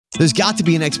There's got to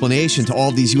be an explanation to all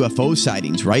of these UFO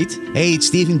sightings, right? Hey, it's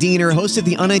Stephen Diener, host of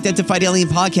the Unidentified Alien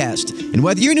Podcast. And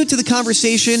whether you're new to the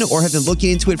conversation or have been looking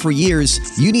into it for years,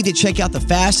 you need to check out the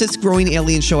fastest growing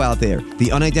alien show out there,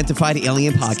 the Unidentified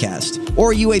Alien Podcast,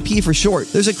 or UAP for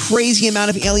short. There's a crazy amount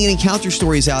of alien encounter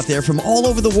stories out there from all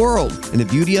over the world. And the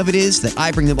beauty of it is that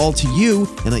I bring them all to you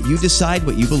and let you decide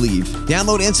what you believe.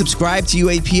 Download and subscribe to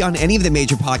UAP on any of the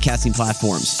major podcasting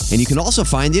platforms. And you can also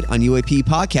find it on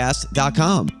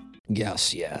UAPpodcast.com.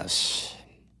 Yes.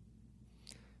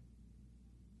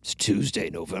 It's Tuesday,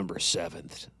 November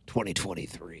 7th,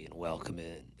 2023, and welcome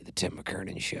in to the Tim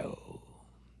McKernan Show.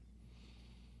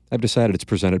 I've decided it's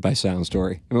presented by Sound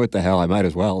Story. I mean, what the hell? I might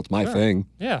as well. It's my thing.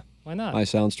 Yeah, why not?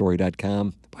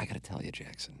 MySoundStory.com. But I got to tell you,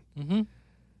 Jackson,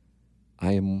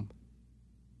 I am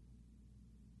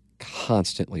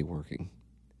constantly working.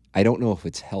 I don't know if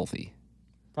it's healthy.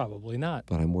 Probably not.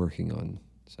 But I'm working on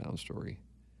Sound Story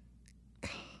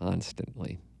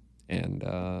constantly. And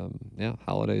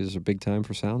holidays are a big time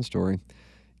for Sound Story.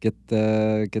 Get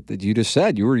the you just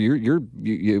said you're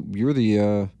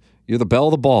the belle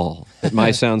of the ball at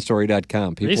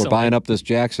mysoundstory.com. People Recently. are buying up this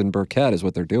Jackson Burkett is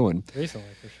what they're doing. Recently,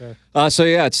 for sure.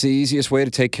 It's the easiest way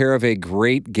to take care of a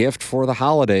great gift for the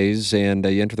holidays. And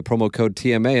you enter the promo code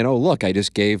TMA. And, look, I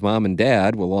just gave mom and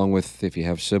dad, along with if you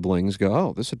have siblings,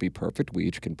 this would be perfect. We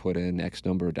each can put in X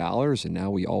number of dollars. And now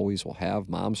we always will have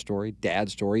mom's story,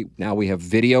 dad's story. Now we have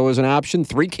video as an option.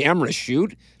 3 cameras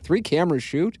shoot.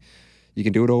 You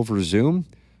can do it over Zoom.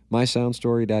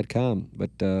 mysoundstory.com. But,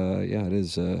 it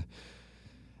is.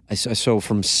 So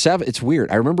from 7, it's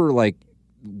weird. I remember,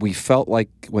 we felt like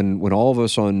when all of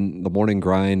us on the Morning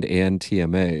Grind and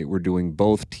TMA were doing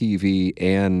both TV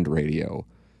and radio,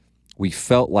 we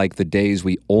felt like the days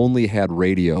we only had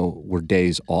radio were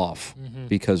days off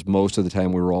because most of the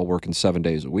time we were all working 7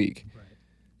 days a week. Right.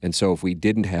 And so if we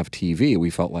didn't have TV, we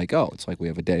felt like, it's like we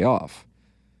have a day off.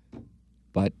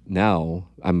 But now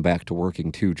I'm back to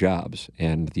working 2 jobs,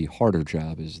 and the harder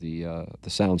job is the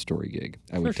Sound Story gig,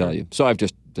 I would tell you. So I've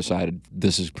just decided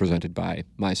this is presented by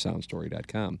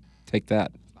mysoundstory.com. Take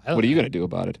that. What are you going to do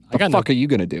about it? What the fuck are you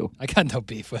going to do? I got no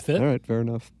beef with it. All right, fair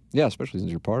enough. Yeah, especially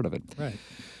since you're part of it. Right.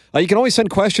 You can always send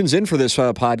questions in for this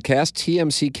podcast,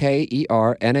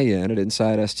 TMCKERNAN at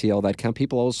InsideSTL.com.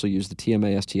 People also use the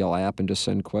TMA STL app and just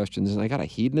send questions. And I got a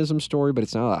hedonism story, but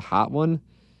it's not a hot one.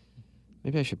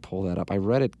 Maybe I should pull that up. I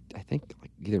read it, I think,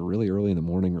 either really early in the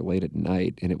morning or late at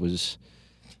night, and it was...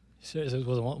 So it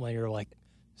wasn't when you were,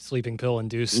 sleeping pill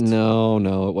induced? No,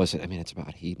 it wasn't. I mean, it's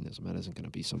about hedonism. That isn't going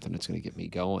to be something that's going to get me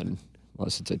going,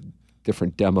 unless it's a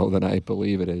different demo than I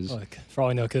believe it is. For all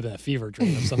I know, it could have been a fever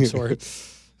dream of some sort.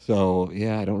 So,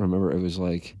 I don't remember. It was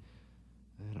let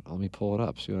me pull it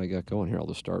up, see what I got going here. I'll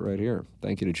just start right here.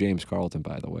 Thank you to James Carlton,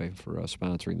 by the way, for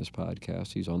sponsoring this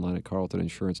podcast. He's online at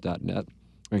carltoninsurance.net.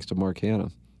 Thanks to Mark Hanna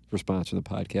for sponsoring the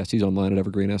podcast. He's online at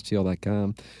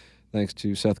evergreenstl.com. Thanks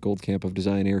to Seth Goldcamp of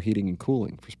Design Air Heating and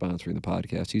Cooling for sponsoring the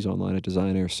podcast. He's online at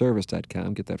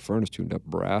designairservice.com. Get that furnace tuned up,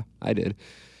 brah. I did.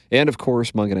 And, of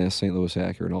course, Munganess, St. Louis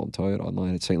Acura, and Alton Toyota,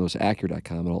 online at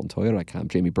stlouisacura.com and altontoyota.com.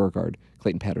 Jamie Burkhardt,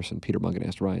 Clayton Patterson, Peter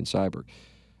Munganess, Ryan Seiberg.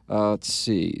 Let's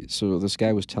see. So this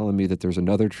guy was telling me that there's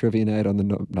another trivia night on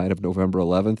the night of November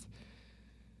 11th.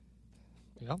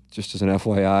 Yeah. Just as an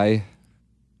FYI.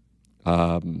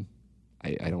 I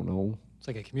don't know. It's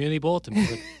like a community bulletin.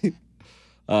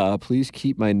 Please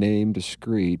keep my name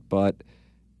discreet, but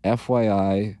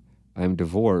FYI, I'm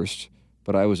divorced,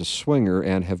 but I was a swinger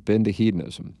and have been to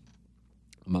hedonism.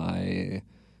 I'm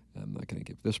not going to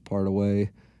give this part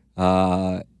away.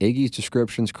 Iggy's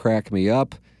descriptions crack me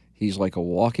up. He's like a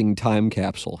walking time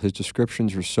capsule. His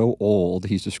descriptions are so old,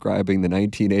 he's describing the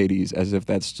 1980s as if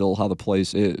that's still how the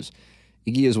place is.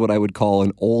 Iggy is what I would call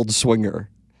an old swinger.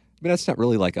 I mean, that's not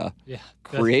really like a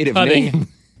creative name.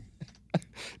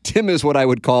 Tim is what I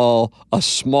would call a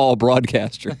small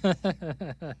broadcaster.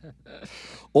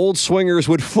 Old swingers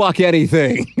would fuck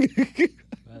anything.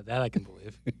 That I can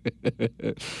believe.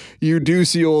 You do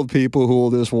see old people who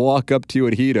will just walk up to you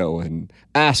at Hedo and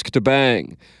ask to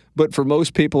bang. But for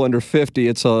most people under 50,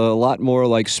 it's a lot more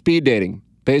like speed dating.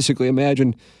 Basically,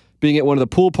 imagine being at one of the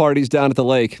pool parties down at the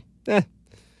lake.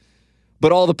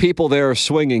 But all the people there are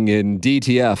swinging in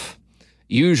DTF.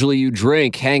 Usually you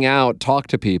drink, hang out, talk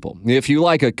to people. If you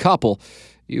like a couple,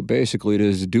 you basically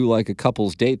just do like a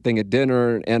couple's date thing at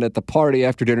dinner, and at the party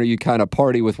after dinner, you kind of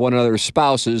party with one another's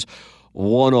spouses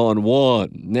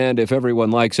one-on-one. And if everyone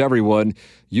likes everyone,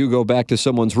 you go back to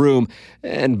someone's room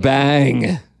and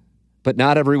bang. But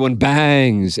not everyone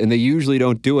bangs, and they usually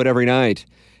don't do it every night.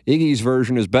 Iggy's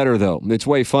version is better, though. It's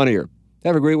way funnier.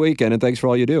 Have a great weekend, and thanks for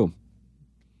all you do.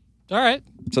 All right.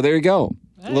 So there you go.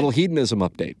 A little hedonism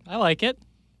update. I like it.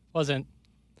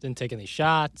 Didn't take any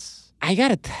shots. I got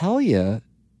to tell you,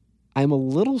 I'm a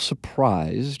little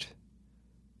surprised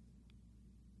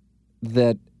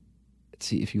that,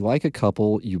 see, if you like a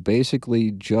couple, you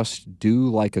basically just do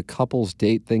like a couple's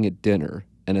date thing at dinner.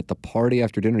 And at the party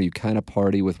after dinner, you kind of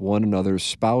party with one another's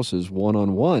spouses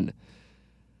one-on-one.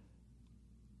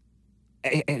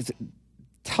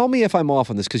 Tell me if I'm off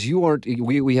on this, because you aren't.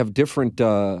 We have different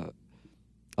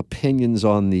opinions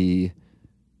on the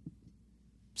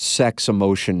sex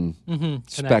emotion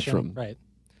spectrum. Right.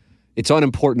 It's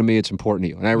unimportant to me. It's important to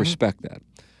you, and I respect that.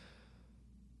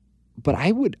 But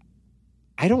I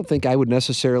don't think I would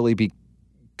necessarily be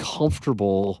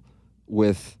comfortable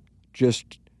with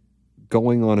just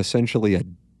going on essentially a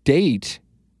date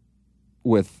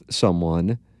with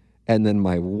someone and then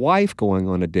my wife going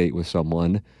on a date with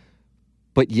someone,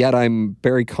 but yet I'm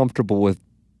very comfortable with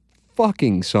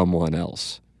fucking someone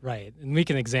else. Right, and we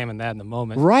can examine that in a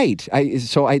moment. Right.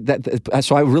 So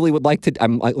I really would like to.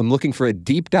 I'm looking for a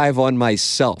deep dive on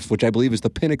myself, which I believe is the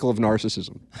pinnacle of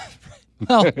narcissism.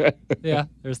 Well, yeah,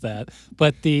 there's that.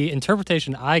 But the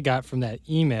interpretation I got from that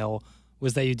email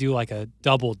was that you do like a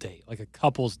double date, like a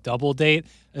couple's double date,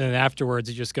 and then afterwards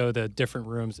you just go to different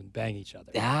rooms and bang each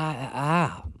other.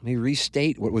 Let me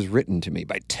restate what was written to me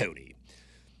by Tony.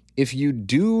 If you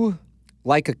do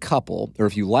like a couple, or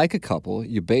if you like a couple,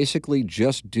 you basically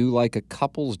just do like a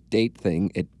couple's date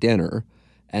thing at dinner,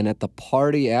 and at the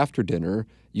party after dinner,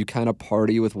 you kind of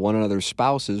party with one another's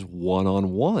spouses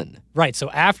one-on-one. Right, so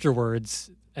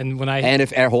afterwards, and when I... And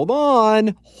if, hold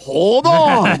on.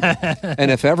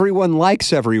 And if everyone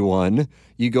likes everyone,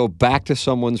 you go back to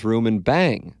someone's room and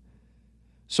bang.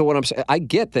 So what I'm saying, I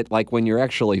get that, like, when you're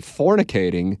actually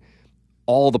fornicating,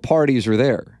 all the parties are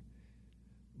there.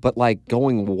 But like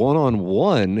going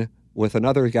one-on-one with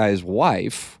another guy's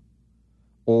wife,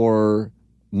 or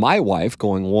my wife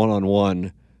going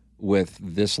one-on-one with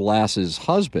this lass's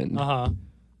husband, I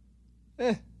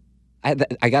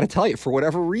got to tell you, for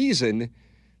whatever reason,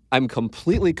 I'm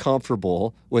completely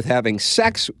comfortable with having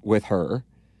sex with her,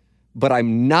 but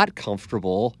I'm not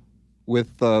comfortable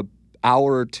with the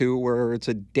hour or two where it's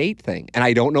a date thing. And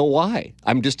I don't know why.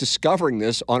 I'm just discovering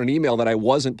this on an email that I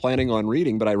wasn't planning on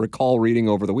reading, but I recall reading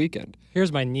over the weekend.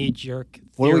 Here's my knee-jerk theory.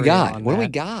 What do we got? What do we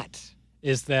got?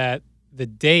 Is that the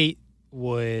date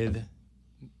would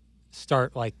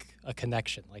start like a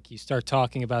connection. Like you start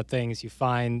talking about things, you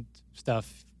find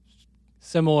stuff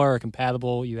similar or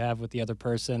compatible you have with the other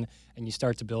person, and you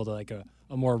start to build like a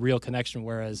more real connection,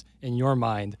 whereas in your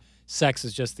mind, sex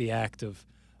is just the act of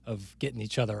getting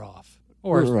each other off.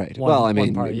 Or right.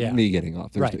 One part, yeah. Me getting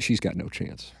off. Right. She's got no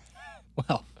chance.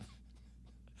 Well,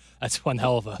 that's one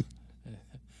hell of a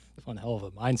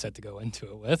mindset to go into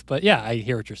it with. But yeah, I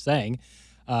hear what you're saying.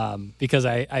 Because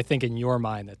I think in your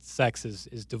mind that sex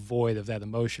is devoid of that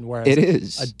emotion, whereas it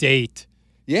is. A date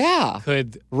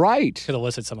could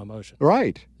elicit some emotion.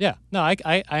 Right. Yeah. No,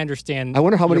 I understand. I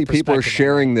wonder how many people are perspective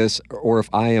sharing this, or if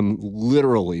I am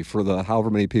literally, for the however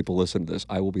many people listen to this,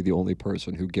 I will be the only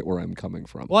person who get where I'm coming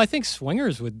from. Well, I think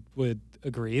swingers would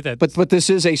agree that. But this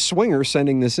is a swinger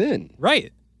sending this in.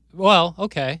 Right. Well,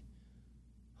 okay.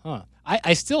 Huh.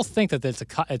 I still think that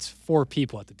it's 4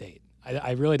 people at the date.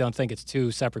 I really don't think it's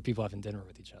 2 separate people having dinner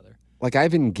with each other. Like,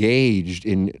 I've engaged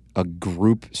in a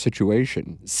group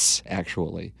situation,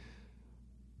 actually.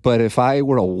 But if I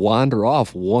were to wander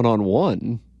off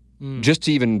one-on-one, just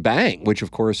to even bang, which,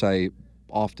 of course, I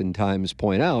oftentimes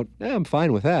point out, I'm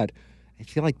fine with that. I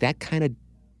feel like that kind of,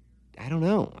 I don't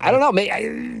know.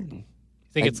 You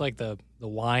think it's like the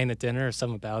wine at dinner or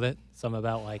something about it? Something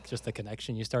about, like, just the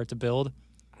connection you start to build?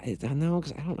 I don't know,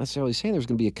 because I don't necessarily say there's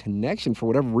going to be a connection for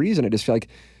whatever reason. I just feel like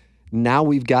now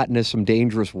we've gotten to some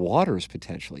dangerous waters,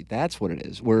 potentially. That's what it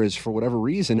is. Whereas for whatever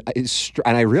reason,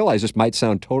 and I realize this might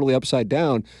sound totally upside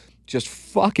down, just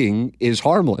fucking is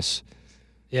harmless.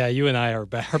 Yeah, you and I are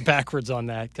backwards on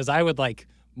that, because I would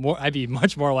I'd be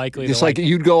much more likely to like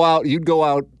you'd go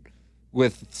out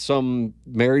with some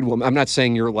married woman. I'm not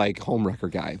saying you're like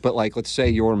homewrecker guy, but like, let's say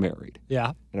you're married.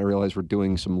 Yeah. And I realize we're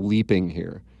doing some leaping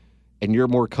here. And you're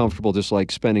more comfortable just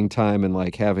like spending time and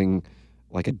like having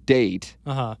like a date,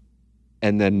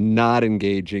 and then not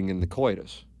engaging in the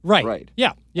coitus. Right. Right.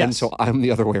 Yeah. Yes. And so I'm the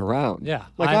other way around. Yeah.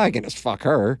 Like, I can just fuck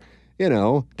her.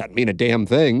 Doesn't mean a damn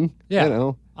thing.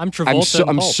 Yeah. I'm Travolta.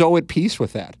 I'm so at peace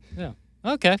with that. Yeah.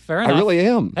 Okay. Fair enough. I really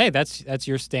am. Hey, that's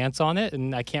your stance on it,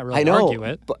 and I can't really argue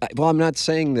it. But, well, I'm not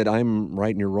saying that I'm right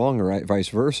and you're wrong, or vice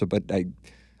versa. But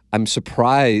I'm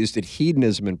surprised at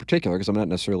hedonism in particular, because I'm not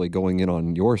necessarily going in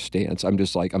on your stance. I'm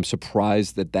just like, I'm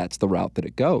surprised that that's the route that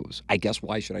it goes. I guess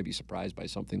why should I be surprised by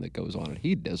something that goes on in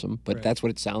hedonism? But that's what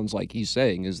it sounds like he's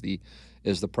saying is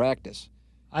the practice.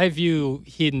 I view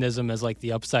hedonism as like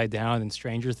the upside down in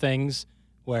Stranger Things,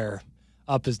 where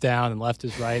up is down and left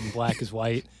is right and black is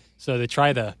white. So they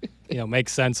try to, make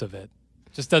sense of it.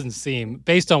 Just doesn't seem,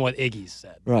 based on what Iggy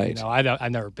said. Right.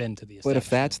 I've never been to the But if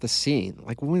that's the scene,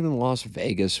 like when we were in Las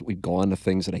Vegas, we'd go on to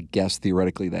things that I guess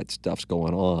theoretically that stuff's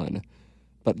going on.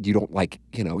 But you don't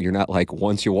you're not like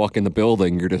once you walk in the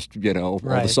building, you're just, all of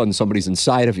a sudden somebody's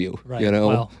inside of you, Right.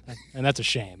 Well, and that's a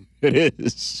shame. It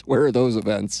is. Where are those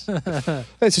events?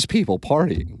 It's just people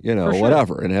partying, For sure.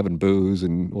 whatever, and having booze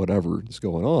and whatever is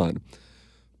going on.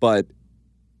 But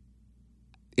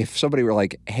if somebody were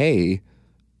like, hey,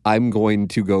 I'm going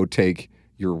to go take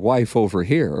your wife over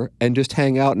here and just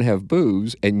hang out and have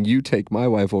booze, and you take my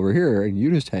wife over here and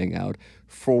you just hang out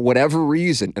for whatever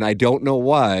reason, and I don't know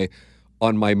why,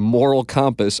 on my moral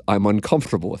compass, I'm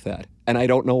uncomfortable with that. And I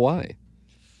don't know why.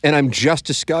 And I'm just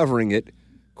discovering it,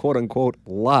 quote unquote,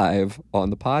 live on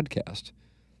the podcast.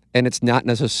 And it's not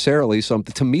necessarily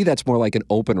something, to me, that's more like an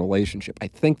open relationship. I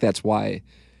think that's why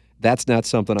that's not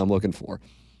something I'm looking for.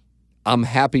 I'm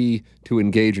happy to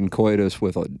engage in coitus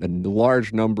with a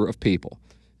large number of people.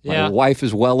 Yeah. My wife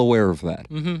is well aware of that.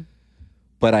 Mm-hmm.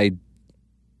 But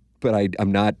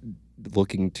I'm not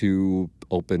looking to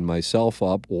open myself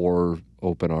up or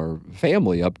open our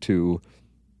family up to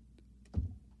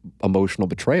emotional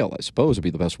betrayal, I suppose would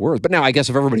be the best word. But now I guess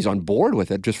if everybody's on board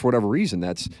with it, just for whatever reason,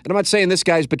 and I'm not saying this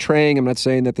guy's betraying, I'm not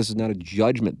saying that this is not a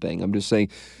judgment thing. I'm just saying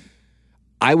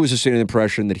I was just under the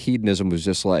impression that hedonism was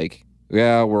just like,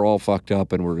 yeah, we're all fucked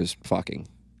up and we're just fucking.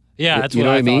 Yeah, that's you what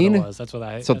know I what thought I mean? it was. That's what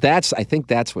I. So I think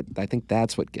that's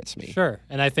what gets me. Sure,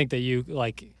 and I think that you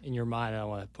in your mind. I don't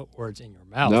want to put words in your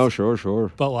mouth. No,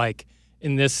 sure. But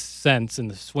in this sense, in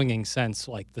the swinging sense,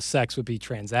 the sex would be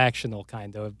transactional,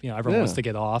 kind of. Everyone wants to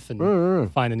get off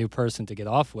and find a new person to get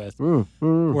off with.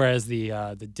 Whereas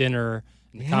the dinner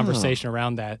and the conversation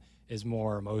around that is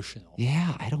more emotional.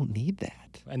 Yeah, I don't need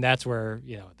that. And that's where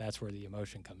the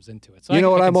emotion comes into it. So you know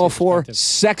what I I'm can all see for? perspective.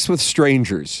 Sex with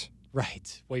strangers.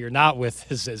 Right. Well, you're not with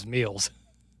his meals.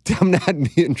 I'm not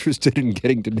interested in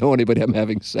getting to know anybody I'm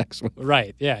having sex with.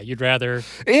 Right. Yeah. You'd rather.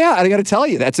 Yeah, I got to tell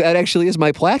you, that actually is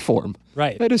my platform.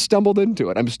 Right. I just stumbled into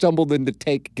it. I'm stumbled into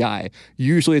take guy.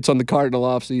 Usually it's on the cardinal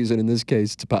off season. In this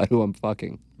case, it's about who I'm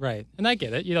fucking. Right. And I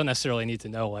get it. You don't necessarily need to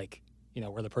know,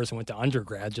 where the person went to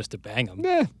undergrad just to bang them.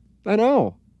 Yeah, I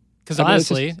know. Because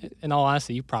honestly, in all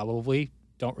honesty, you probably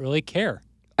don't really care.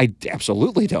 I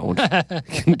absolutely don't.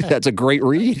 That's a great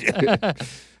read.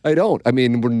 I don't. I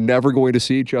mean, we're never going to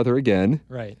see each other again.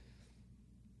 Right.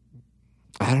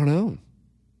 I don't know.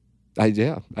 I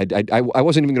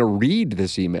wasn't even going to read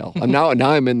this email. Now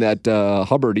I'm in that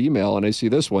Hubbard email, and I see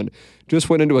this one. Just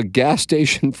went into a gas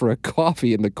station for a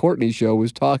coffee, and the Courtney Show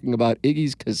was talking about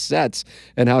Iggy's cassettes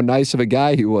and how nice of a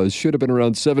guy he was. Should have been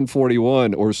around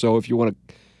 7:41 or so if you want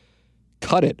to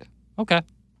cut it. Okay.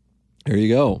 There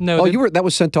you go. No, that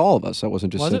was sent to all of us. That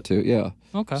wasn't just sent to, yeah.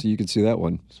 Okay. So you can see that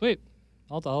one. Sweet.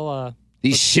 I'll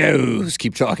These shows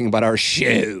keep talking about our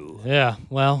show. Yeah.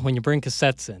 Well, when you bring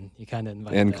cassettes in, you kind of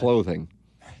invite And that clothing.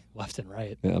 left and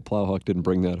right. Yeah, Plowhawk didn't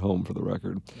bring that home for the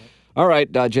record. Yep. All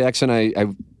right, Jackson, I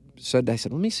said,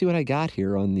 let me see what I got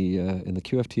here on the in the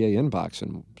QFTA inbox,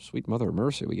 and sweet mother of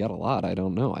mercy, we got a lot. I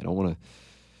don't know. I don't want to.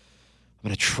 I'm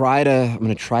going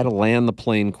to try to land the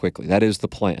plane quickly. That is the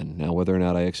plan. Now, whether or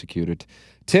not I execute it.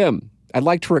 Tim, I'd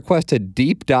like to request a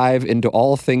deep dive into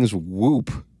all things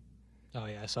Whoop. Oh,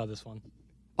 yeah, I saw this one.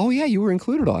 Oh, yeah, you were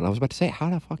included on. I was about to say,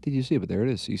 how the fuck did you see it? But there it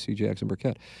is, CC Jackson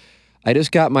Burkett. I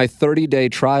just got my 30-day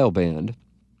trial band,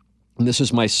 and this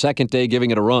is my second day giving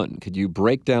it a run. Could you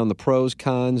break down the pros,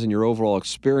 cons, and your overall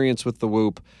experience with the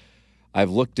Whoop? I've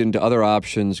looked into other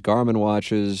options, Garmin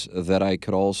watches that I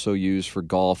could also use for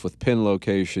golf with pin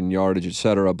location, yardage,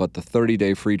 etc., but the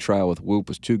 30-day free trial with Whoop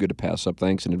was too good to pass up.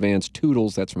 Thanks in advance.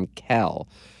 Toodles, that's from Cal.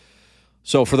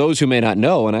 So for those who may not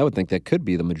know, and I would think that could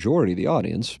be the majority of the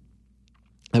audience,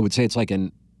 I would say it's like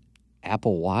an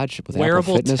Apple Watch with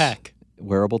Wearable Apple Fitness. tech.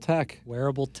 Wearable tech.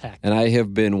 Wearable tech. And I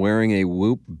have been wearing a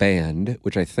Whoop band,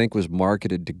 which I think was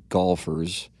marketed to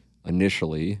golfers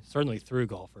initially. Certainly through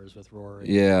golfers with Rory.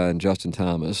 Yeah, and Justin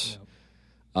Thomas.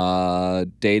 Yep.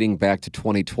 Dating back to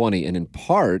 2020. And in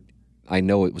part, I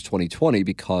know it was 2020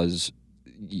 because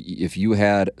if you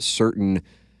had certain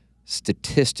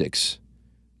statistics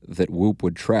that Whoop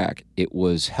would track, it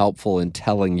was helpful in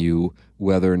telling you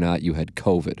whether or not you had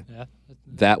COVID. Yeah.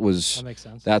 That That makes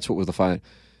sense. That's what was the fine.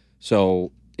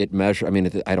 So it measure. I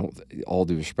mean, I don't. All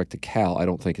due respect to Cal, I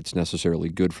don't think it's necessarily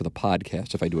good for the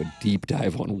podcast if I do a deep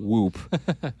dive on Whoop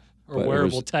or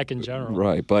wearable tech in general.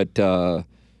 Right, but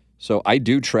so I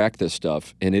do track this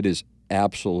stuff, and it is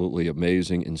absolutely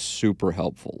amazing and super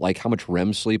helpful. Like how much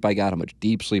REM sleep I got, how much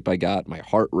deep sleep I got, my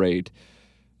heart rate,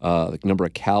 the number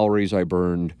of calories I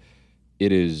burned.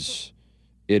 It is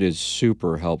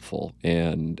super helpful,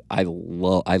 and I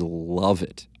love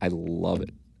it. I love it.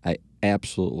 I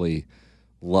absolutely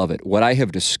love it. What I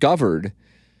have discovered,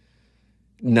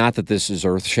 not that this is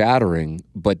earth-shattering,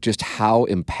 but just how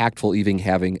impactful even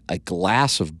having a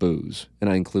glass of booze, and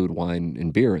I include wine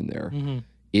and beer in there,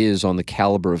 is on the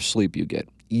caliber of sleep you get.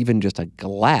 Even just a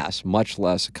glass, much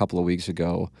less a couple of weeks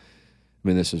ago. I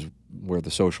mean, this is where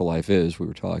the social life is. We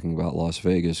were talking about Las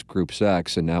Vegas group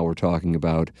sex, and now we're talking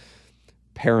about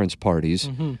parents' parties.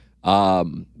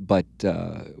 But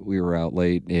we were out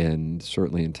late and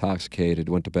certainly intoxicated,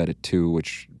 went to bed at 2,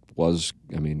 which was,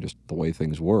 I mean, just the way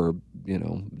things were, a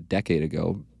decade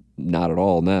ago. Not at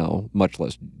all now, much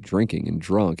less drinking and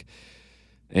drunk.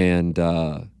 And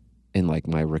like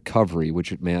my recovery,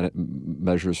 which it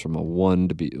measures from a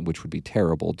 1 which would be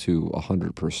terrible, to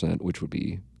 100%, which would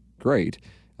be great.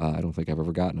 I don't think I've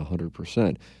ever gotten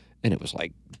 100%. And it was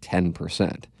like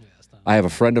 10%. I have a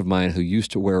friend of mine who used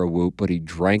to wear a Whoop, but he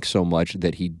drank so much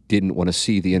that he didn't want to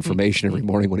see the information every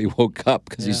morning when he woke up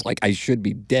because he's like, I should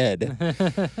be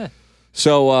dead.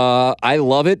 So I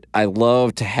love it. I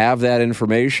love to have that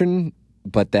information,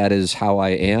 but that is how I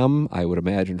am. I would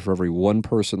imagine for every one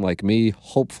person like me,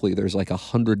 hopefully there's like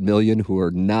 100 million who are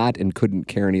not and couldn't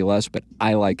care any less, but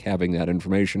I like having that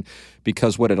information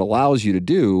because what it allows you to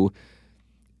do,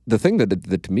 the thing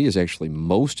that to me is actually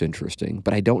most interesting,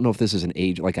 but I don't know if this is an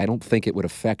age, like I don't think it would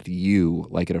affect you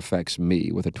like it affects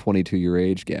me with a 22-year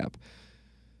age gap.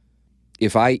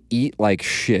 If I eat like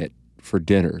shit for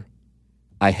dinner,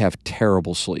 I have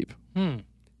terrible sleep.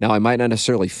 Now, I might not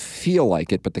necessarily feel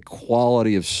like it, but the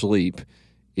quality of sleep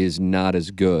is not as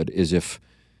good as if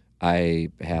I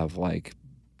have like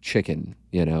chicken,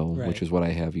 which is what I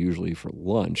have usually for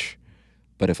lunch.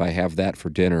 But if I have that for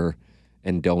dinner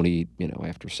and don't eat,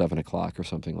 after 7 o'clock or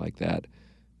something like that,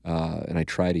 and I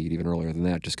try to eat even earlier than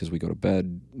that just because we go to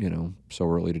bed, so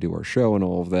early to do our show and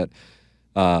all of that,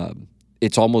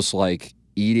 it's almost like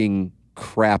eating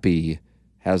crappy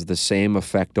has the same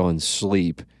effect on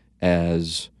sleep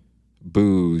as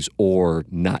booze or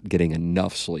not getting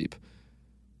enough sleep.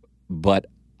 But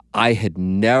I had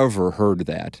never heard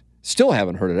that. Still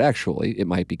haven't heard it, actually. It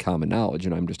might be common knowledge,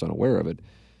 and I'm just unaware of it,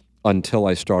 until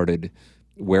I started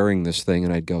wearing this thing,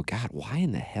 and I'd go, God, why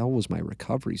in the hell was my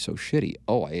recovery so shitty?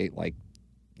 Oh, I ate like,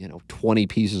 20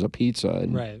 pieces of pizza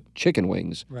and chicken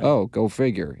wings. Right. Oh, go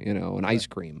figure, and ice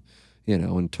cream,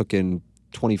 and took in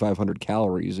 2,500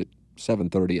 calories at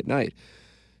 7:30 at night.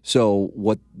 So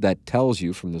what that tells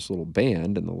you from this little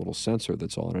band and the little sensor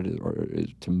that's on it, is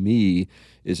to me,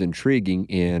 is intriguing.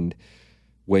 And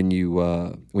when you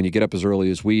get up as early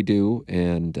as we do,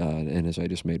 and as I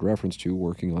just made reference to,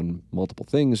 working on multiple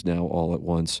things now all at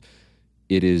once,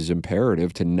 it is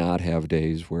imperative to not have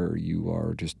days where you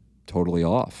are just totally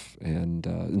off.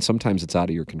 And sometimes it's out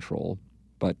of your control.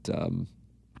 But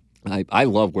I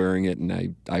love wearing it,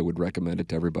 and I would recommend it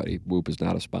to everybody. Whoop is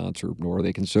not a sponsor, nor are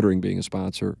they considering being a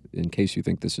sponsor, in case you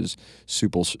think this is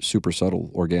super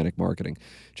subtle organic marketing.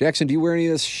 Jackson, do you wear any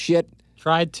of this shit?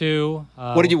 Tried to.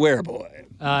 What did you wear, boy?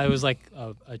 It was like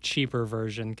a cheaper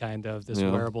version, kind of, this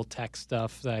wearable tech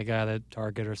stuff that I got at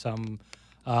Target or something.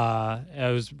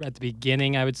 It was at the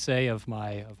beginning, I would say, of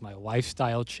my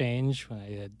lifestyle change when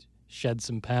I had shed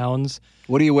some pounds.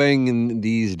 What are you weighing in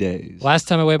these days? Last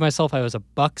time I weighed myself, I was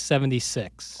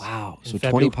 $176. Wow. So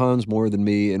 20 pounds more than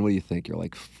me. And what do you think? You're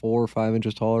like 4 or 5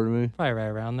 inches taller than me? Probably right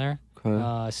around there. Okay.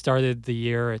 I started the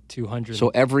year at 200.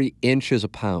 So every inch is a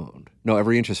pound. No,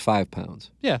 every inch is 5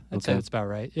 pounds. Yeah, I'd say that's about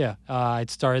right. Yeah. I'd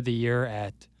started the year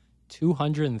at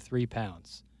 203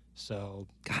 pounds. So,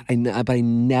 God, but I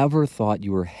never thought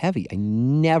you were heavy. I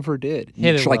never did.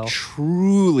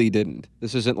 Truly didn't.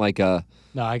 This isn't like a...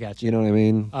 No, I got you. You know what I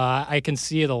mean? I can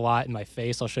see it a lot in my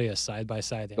face. I'll show you a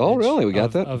side-by-side image. Oh, really? We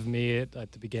got that? Of me at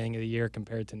the beginning of the year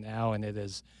compared to now, and it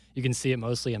is... You can see it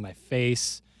mostly in my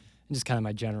face and just kind of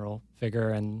my general figure.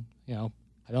 And, I don't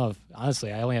know.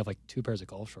 Honestly, I only have like 2 pairs of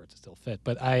golf shorts that still fit.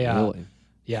 But I... Really?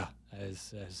 Yeah.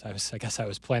 I guess I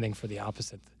was planning for the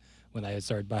opposite when I had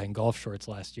started buying golf shorts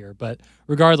last year. But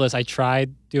regardless, I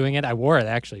tried doing it. I wore it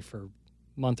actually for a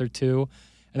month or 2,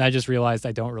 and I just realized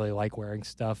I don't really like wearing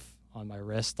stuff on my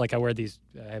wrist. Like I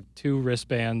have 2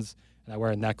 wristbands and I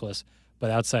wear a necklace,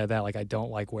 but outside of that, like I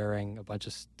don't like wearing a bunch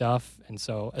of stuff. And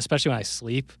so, especially when I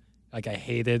sleep, like I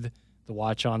hated the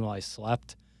watch on while I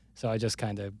slept. So I just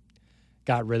kind of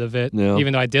got rid of it, Yeah.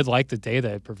 even though I did like the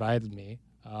data it provided me.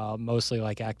 Mostly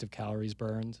like active calories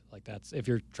burned. Like that's, if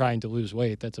you're trying to lose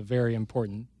weight, that's a very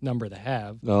important number to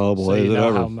have. Oh, boy, so you is it know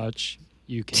ever. how much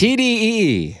you can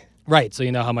TDE. Right, so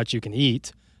you know how much you can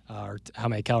eat, or how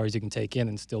many calories you can take in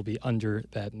and still be under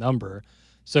that number.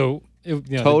 So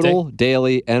Total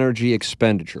daily energy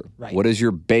expenditure. Right. What is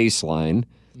your baseline?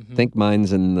 I think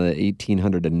mine's in the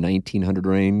 1,800 to 1,900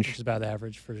 range. which is about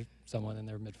average for someone in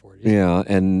their mid-40s. Yeah,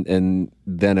 and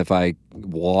then if I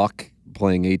walk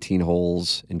playing 18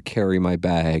 holes and carry my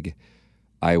bag,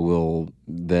 I will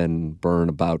then burn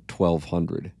about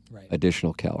 1,200 Right.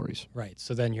 additional calories. Right,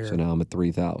 so then So now I'm at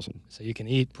 3,000. so you can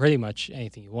eat pretty much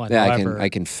anything you want. Yeah, However, I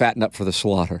can fatten up for the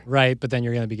slaughter. Right, but then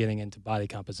you're going to be getting into body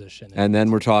composition And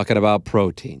then we're talking about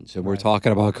proteins, and we're Right.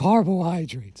 talking about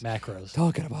carbohydrates, macros.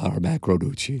 talking about our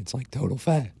macronutrients like total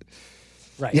fat.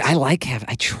 Right. Yeah,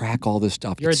 I track all this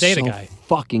stuff. You're a It's data so guy.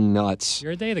 fucking nuts.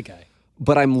 You're a data guy.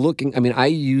 But I'm looking, I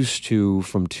used to,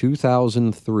 from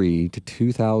 2003 to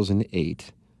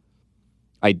 2008,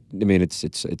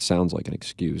 it sounds like an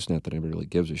excuse, not that anybody really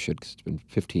gives a shit because it's been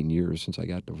 15 years since I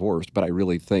got divorced, but I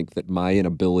really think that my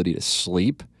inability to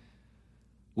sleep,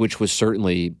 which was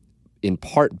certainly in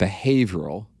part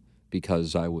behavioral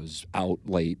because I was out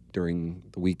late during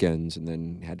the weekends and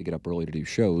then had to get up early to do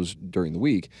shows during the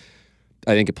week,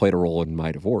 I think it played a role in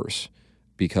my divorce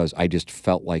because I just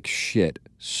felt like shit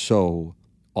so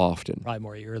often. Probably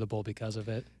more irritable because of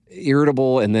it.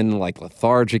 Irritable and then like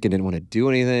lethargic and didn't want to do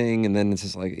anything, and then it's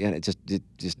just like, yeah, it just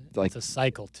like It's a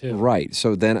cycle too. right.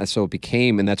 So it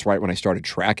became, and that's right when I started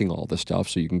tracking all this stuff.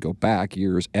 So you can go back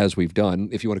years as we've done.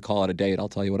 If you want to call it a date, I'll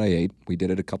tell you what I ate. We did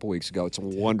it a couple weeks ago. It's a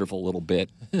wonderful little bit.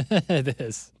 It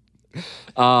is.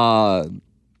 But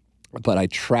I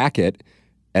track it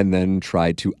and then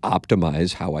try to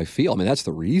optimize how I feel. I mean, that's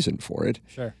the reason for it.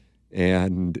 Sure.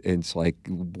 And it's like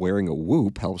wearing a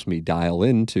Whoop helps me dial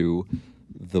into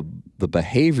the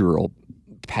behavioral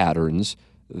patterns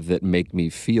that make me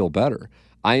feel better.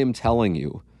 I am telling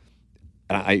you,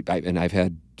 and I've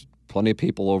had plenty of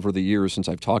people over the years since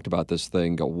I've talked about this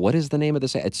thing go, what is the name of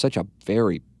this app? It's such a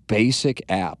very basic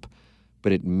app,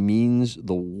 but it means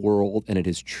the world, and it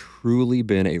has truly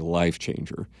been a life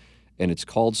changer. And it's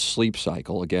called Sleep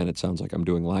Cycle. Again, it sounds like I'm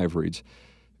doing live reads.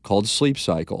 Called Sleep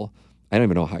Cycle. I don't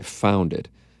even know how I found it.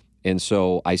 And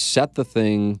so I set the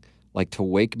thing like to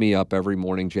wake me up every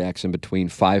morning, Jackson, between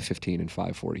 5:15 and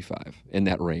 5:45, in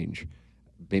that range.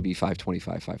 Maybe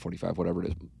 5:25, 5:45, whatever it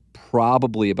is.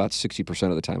 Probably about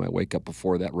 60% of the time I wake up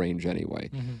before that range anyway.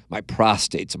 My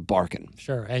prostate's barking.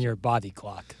 Sure. And your body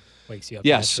clock wakes you up.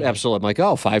 Yes, naturally. absolutely. I'm like,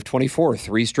 5:24,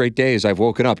 3 straight days I've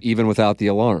woken up even without the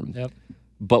alarm. Yep.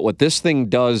 But what this thing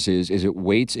does is it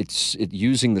waits, it's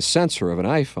using the sensor of an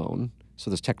iPhone. So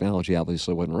this technology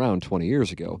obviously wasn't around 20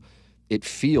 years ago. It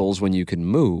feels when you can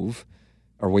move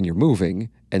or when you're moving,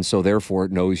 and so therefore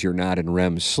it knows you're not in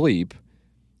REM sleep.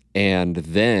 And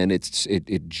then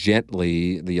it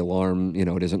gently, the alarm,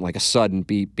 it isn't like a sudden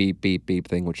beep, beep, beep, beep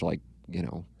thing, which right.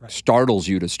 startles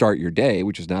you to start your day,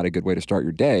 which is not a good way to start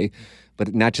your day.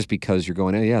 But not just because you're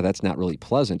going, yeah, that's not really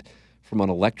pleasant. From an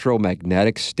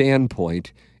electromagnetic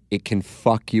standpoint, it can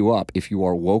fuck you up if you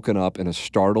are woken up in a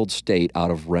startled state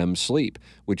out of REM sleep,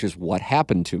 which is what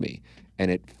happened to me. And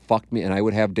it fucked me. And I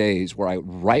would have days where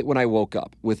right when I woke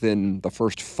up, within the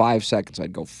first 5 seconds,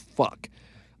 I'd go, fuck.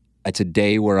 It's a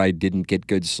day where I didn't get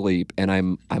good sleep, and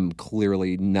I'm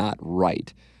clearly not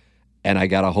right. And I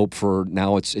got to hope for,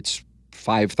 now it's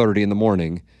 5:30 in the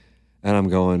morning, and I'm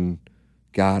going,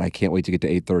 God, I can't wait to get to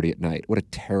 8:30 at night. What a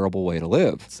terrible way to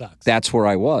live. It sucks. That's where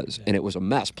I was. Yeah. And it was a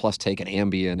mess, plus taking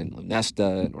Ambien and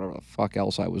Lunesta and whatever the fuck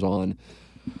else I was on.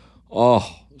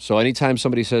 Oh, so anytime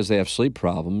somebody says they have sleep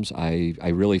problems, I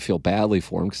really feel badly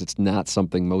for them because it's not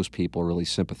something most people are really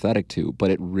sympathetic to,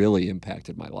 but it really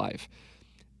impacted my life.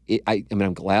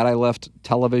 I'm glad I left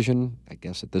television. I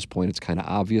guess at this point it's kind of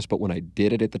obvious, but when I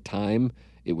did it at the time,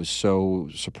 it was so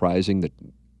surprising that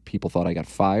people thought I got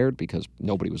fired because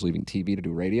nobody was leaving TV to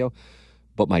do radio.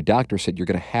 But my doctor said, you're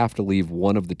going to have to leave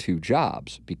one of the two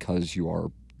jobs because you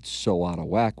are so out of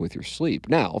whack with your sleep.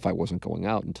 Now, if I wasn't going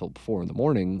out until 4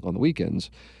 a.m. on the weekends,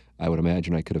 I would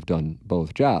imagine I could have done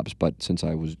both jobs. But since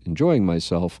I was enjoying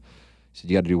myself, he said,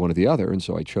 you got to do one or the other. And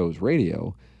so I chose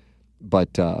radio.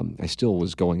 But I still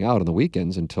was going out on the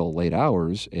weekends until late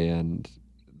hours, and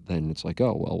then it's like,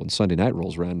 oh, well, when Sunday night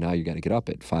rolls around, now you got to get up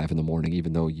at 5 a.m,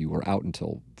 even though you were out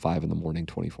until 5 a.m.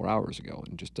 24 hours ago,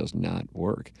 and it just does not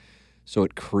work. So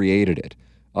it created it.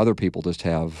 Other people just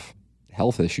have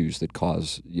health issues that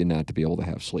cause you not to be able to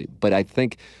have sleep. But I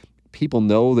think people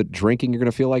know that drinking, you're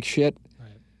going to feel like shit. Right.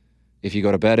 If you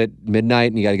go to bed at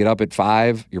midnight and you got to get up at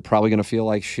 5, you're probably going to feel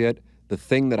like shit. The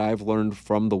thing that I've learned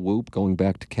from the Whoop, going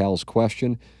back to Cal's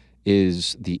question,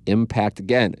 is the impact,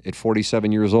 again, at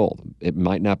 47 years old. It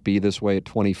might not be this way at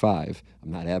 25.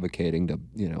 I'm not advocating to,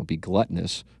 be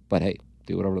gluttonous, but hey,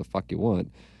 do whatever the fuck you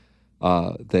want.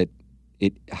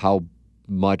 How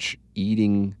much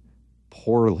eating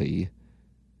poorly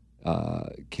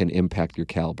can impact your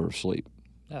caliber of sleep.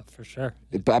 Yeah, for sure.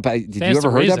 Did you ever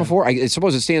heard that before? I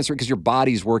suppose it stands for because your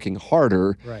body's working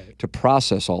harder to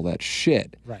process all that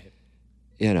shit. Right.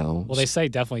 Well, they say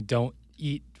definitely don't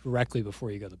eat directly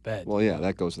before you go to bed. Well, yeah,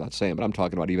 that goes without saying. But I'm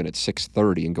talking about even at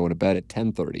 6:30 and going to bed at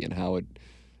 10:30 and how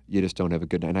you just don't have a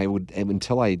good night. And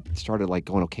until I started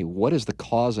going, okay, what is the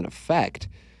cause and effect?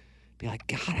 Be like,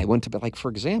 God, I went to bed. For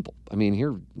example, I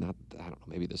don't know,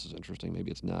 maybe this is interesting,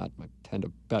 maybe it's not. I tend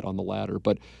to bet on the latter,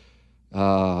 but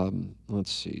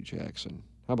let's see, Jackson.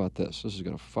 How about this? This is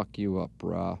going to fuck you up,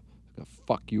 brah. It's going to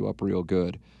fuck you up real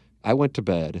good. I went to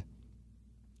bed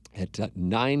at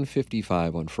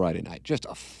 9:55 on Friday night. Just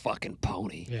a fucking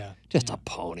pony. Yeah. Just a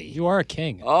pony. You are a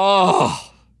king.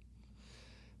 Oh!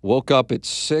 Woke up at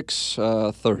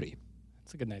 6:30.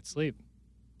 That's a good night's sleep.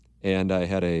 And I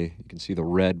had you can see the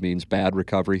red means bad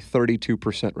recovery,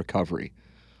 32% recovery.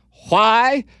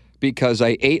 Why? Because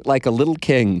I ate like a little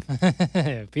king.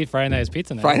 Friday night's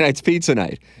pizza night. Friday night's pizza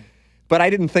night. But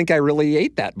I didn't think I really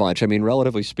ate that much.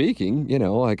 Relatively speaking,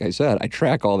 like I said, I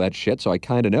track all that shit, so I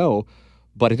kind of know,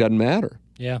 but it doesn't matter.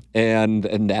 Yeah. And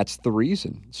that's the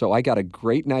reason. So I got a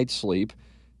great night's sleep.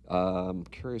 I'm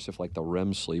curious if the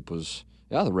REM sleep was,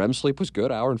 the REM sleep was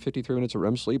good. Hour and 53 minutes of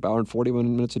REM sleep, hour and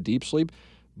 41 minutes of deep sleep.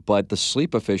 But the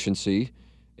sleep efficiency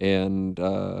and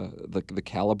the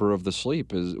caliber of the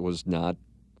sleep was not,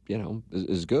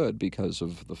 is good because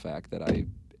of the fact that I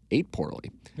ate poorly.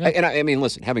 Yeah.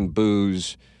 Listen, having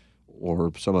booze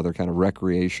or some other kind of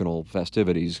recreational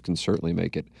festivities can certainly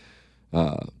make it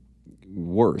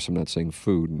worse. I'm not saying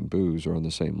food and booze are on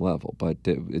the same level, but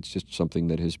it's just something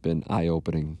that has been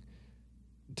eye-opening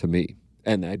to me.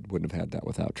 And I wouldn't have had that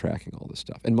without tracking all this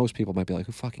stuff. And most people might be like,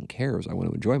 who fucking cares? I want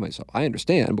to enjoy myself. I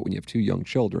understand, but when you have 2 young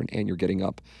children and you're getting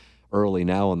up early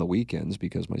now on the weekends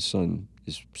because my son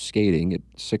is skating at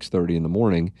 6:30 in the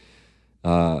morning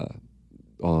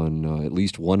on at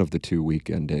least one of the 2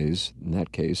 weekend days. In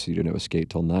that case, he didn't have a skate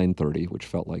till 9:30, which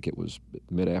felt like it was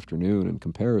mid-afternoon in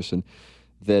comparison,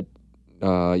 that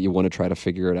you want to try to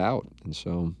figure it out. And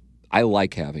so I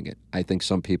like having it. I think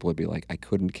some people would be like, I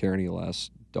couldn't care any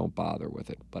less. Don't bother with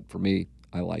it. But for me,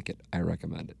 I like it. I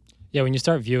recommend it. Yeah, when you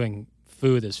start viewing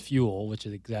food as fuel, which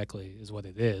is exactly what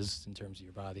it is in terms of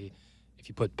your body, if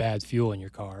you put bad fuel in your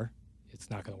car, it's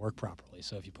not going to work properly.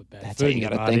 So if you put bad food in your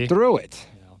body, that's how you got to think through it.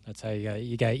 That's how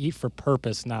you got to eat for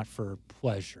purpose, not for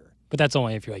pleasure. But that's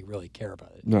only if you really care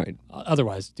about it. Right.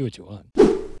 Otherwise, do what you want.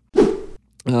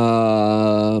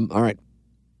 All right.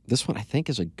 This one I think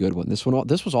is a good one. This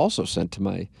was also sent to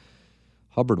my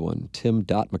Hubbard one,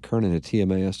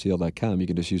 tim.mckernand@tmastl.com. You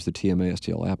can just use the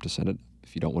TMASTL app to send it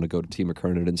if you don't want to go to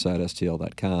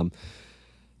tmckernand@insidestl.com.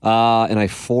 And I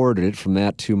forwarded it from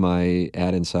that to my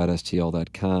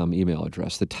 @insidestl.com email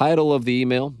address. The title of the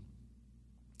email,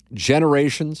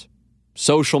 Generations,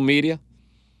 Social Media,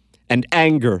 and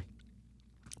Anger.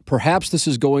 Perhaps this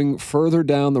is going further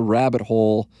down the rabbit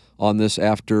hole on this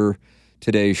after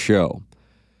today's show.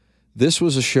 This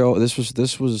was a show, this was...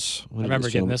 I remember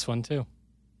getting this one too.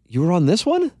 You were on this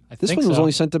one? This one was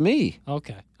only sent to me.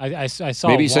 Okay. I saw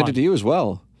Maybe he sent it to you as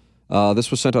well.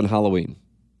 This was sent on Halloween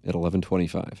at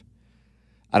 11:25.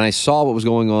 And I saw what was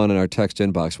going on in our text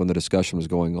inbox when the discussion was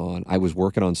going on. I was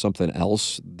working on something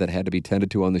else that had to be tended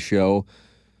to on the show.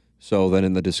 So then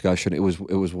in the discussion, it was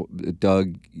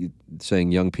Doug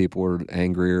saying young people were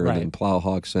angrier, right, and then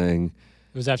Plowhawk saying...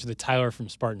 It was after the Tyler from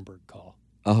Spartanburg call.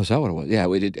 Oh, is that what it was? Yeah,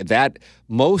 we did that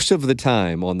most of the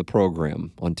time on the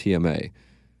program on TMA.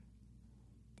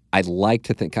 I'd like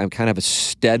to think I'm kind of a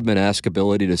Stedman-esque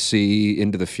ability to see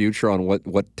into the future on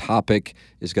what topic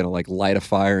is going to light a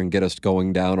fire and get us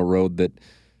going down a road that,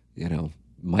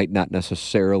 might not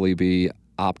necessarily be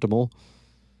optimal.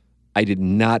 I did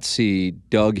not see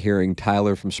Doug hearing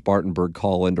Tyler from Spartanburg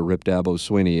call into Rip Dabo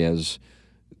Swinney as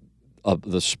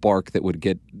the spark that would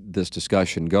get this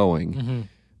discussion going. Mm-hmm.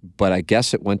 But I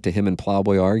guess it went to him and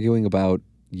Plowboy arguing about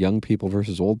young people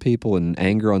versus old people and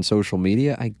anger on social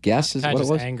media, I guess is what it was.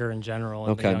 Just anger in general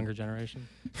in the younger generation.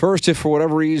 First, if for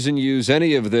whatever reason you use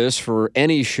any of this for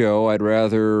any show, I'd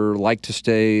rather like to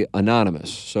stay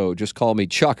anonymous. So just call me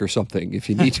Chuck or something if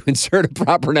you need to insert a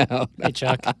proper noun. Hey,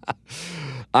 Chuck.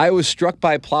 I was struck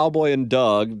by Plowboy and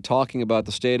Doug talking about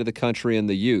the state of the country and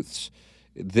the youths.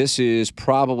 This is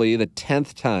probably the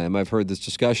 10th time I've heard this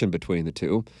discussion between the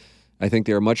two. I think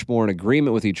they're much more in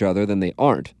agreement with each other than they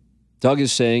aren't. Doug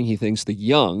is saying he thinks the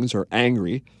Youngs are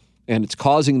angry and it's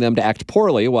causing them to act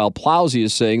poorly, while Plowsy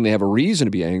is saying they have a reason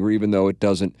to be angry even though it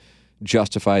doesn't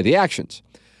justify the actions.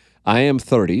 I am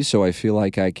 30, so I feel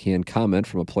like I can comment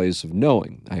from a place of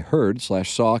knowing. I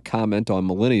heard/saw a comment on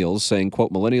millennials saying,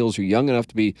 quote, millennials are young enough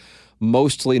to be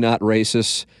mostly not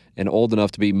racist and old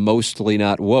enough to be mostly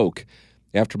not woke.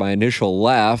 After my initial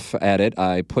laugh at it,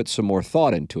 I put some more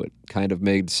thought into it. Kind of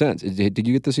made sense. Did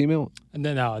you get this email?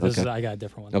 No, I got a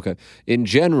different one. Okay. In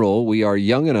general, we are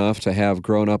young enough to have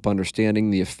grown up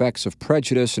understanding the effects of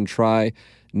prejudice and try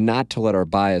not to let our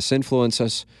bias influence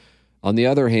us. On the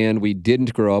other hand, we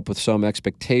didn't grow up with some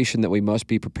expectation that we must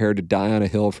be prepared to die on a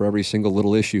hill for every single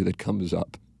little issue that comes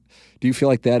up. Do you feel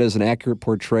like that is an accurate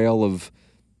portrayal of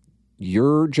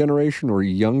your generation or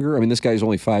younger? I mean, this guy's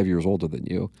only 5 years older than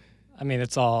you. I mean,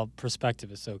 it's all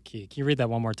perspective is so key. Can you read that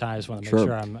one more time? I just want to make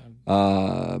sure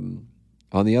I'm...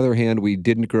 On the other hand, we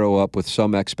didn't grow up with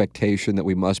some expectation that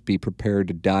we must be prepared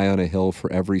to die on a hill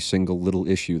for every single little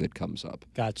issue that comes up.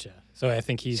 Gotcha. So I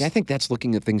think he's... See, I think that's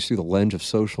looking at things through the lens of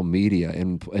social media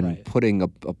and Right. putting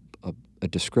a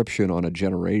description on a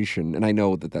generation. And I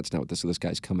know that that's not what this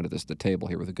guy's coming to the table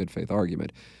here with a good faith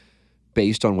argument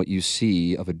based on what you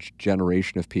see of a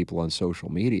generation of people on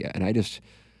social media. And I just...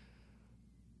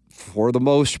 For the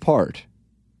most part,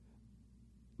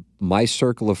 my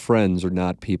circle of friends are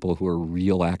not people who are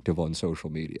real active on social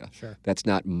media. Sure. That's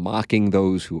not mocking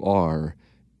those who are.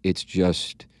 It's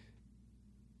just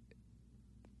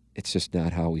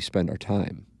not how we spend our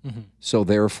time. Mm-hmm. So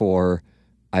therefore,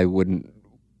 I wouldn't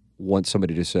want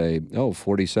somebody to say, oh,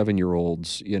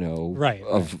 47-year-olds,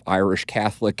 of Irish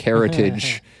Catholic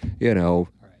heritage,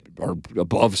 are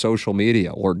above social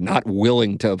media or not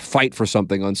willing to fight for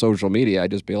something on social media. I'd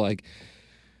just be like,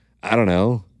 I don't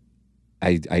know.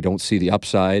 I don't see the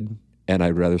upside, and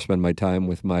I'd rather spend my time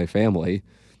with my family.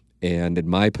 And in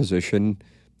my position,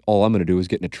 all I'm going to do is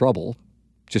get into trouble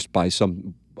just by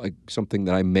something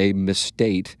that I may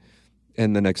misstate,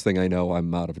 and the next thing I know,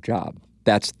 I'm out of a job.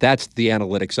 That's the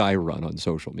analytics I run on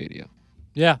social media.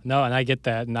 Yeah, no, and I get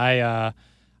that. And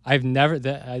I've never,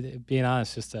 being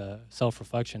honest, just a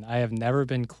self-reflection, I have never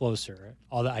been closer,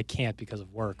 although I can't because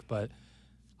of work, but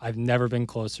I've never been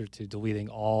closer to deleting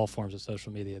all forms of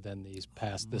social media than this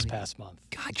past month.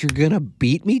 God, you're going to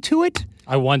beat me to it?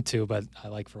 I want to, but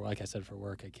like I said, for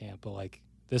work, I can't. But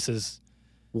this is...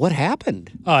 What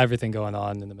happened? Oh, everything going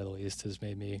on in the Middle East has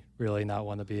made me really not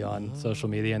want to be on social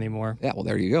media anymore. Yeah, well,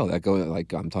 there you go. That goes,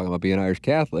 I'm talking about being Irish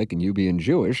Catholic and you being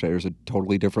Jewish. There's a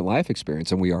totally different life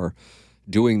experience, and we are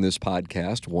doing this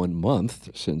podcast 1 month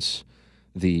since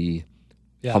the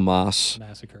Hamas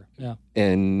massacre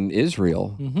in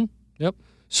Israel. Mm-hmm. Yep.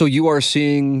 So you are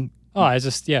seeing... Oh,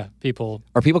 people...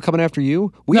 Are people coming after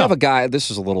you? We No. have a guy, this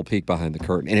is a little peek behind the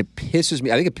curtain, and it pisses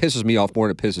me. I think it pisses me off more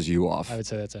than it pisses you off. I would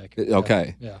say that's accurate.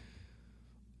 Okay. Yeah.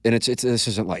 And this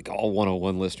isn't like all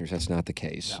 101 listeners. That's not the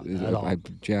case. No, not at all.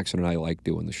 Jackson and I like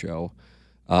doing the show.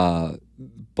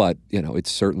 But,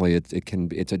 it's certainly,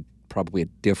 it's probably a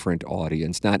different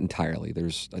audience. Not entirely.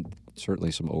 There's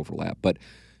certainly some overlap. But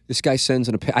this guy sends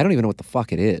I don't even know what the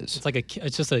fuck it is.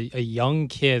 It's just a young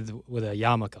kid with a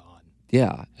yarmulke on.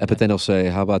 Yeah. But then he'll say,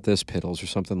 how about this, Piddles, or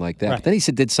something like that. Right. But then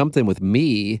he did something with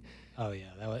me. Oh, yeah.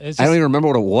 I don't even remember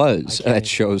what it was. That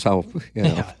shows how,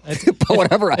 but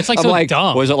whatever. It's like I'm so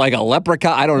dumb. Was it like a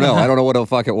leprechaun? I don't know. I don't know what the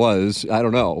fuck it was. I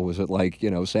don't know. Was it like,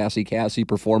 Sassy Cassie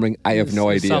performing? I have no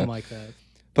idea. Something like that.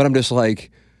 But I'm just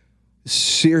like,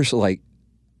 seriously,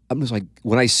 I'm just like,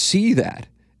 when I see that,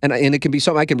 and it can be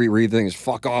something, I can reread things,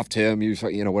 fuck off, Tim,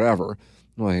 whatever.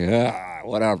 I'm like,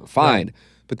 whatever, fine. Right.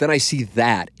 But then I see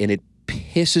that, and it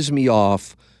pisses me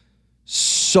off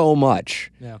so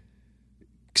much. Yeah.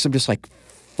 Because I'm just like,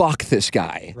 fuck this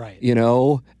guy. Right.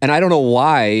 And I don't know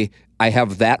why I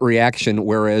have that reaction,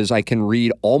 whereas I can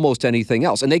read almost anything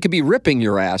else. And they could be ripping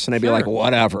your ass, and I'd be like,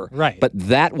 whatever. Right. But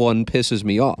that one pisses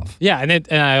me off. Yeah, and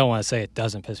I don't want to say it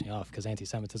doesn't piss me off, because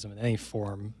anti-Semitism in any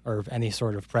form or any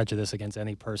sort of prejudice against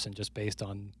any person just based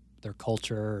on their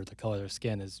culture or the color of their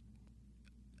skin is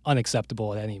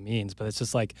unacceptable at any means. But it's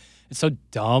just like, it's so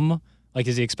dumb. Like,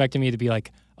 is he expecting me to be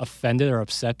like offended or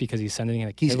upset because he's sending in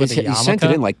a kid with a yarmulke? He's sent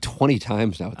it in like 20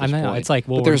 times now at this point. It's like,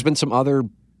 well, but there's been some other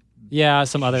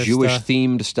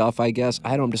Jewish-themed stuff, I guess.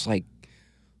 I'm just like,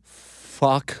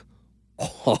 fuck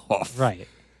off. Right.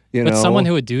 But someone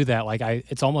who would do that,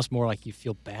 it's almost more like you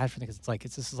feel bad for them, because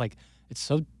it's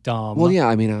so dumb. Well, yeah,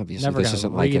 I mean, obviously, this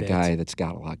isn't like a read guy that's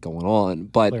got a lot going on,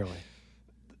 but clearly.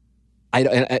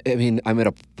 I mean, I'm at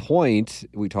a point,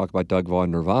 we talk about Doug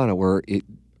Von Nirvana, where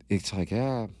it's like,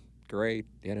 yeah, great,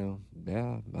 yeah,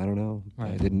 I don't know.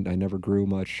 Right. I never grew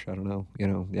much. I don't know,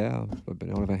 yeah, but I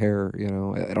don't have a hair,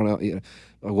 I don't know,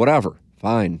 whatever.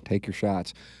 Fine, take your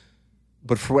shots.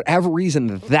 But for whatever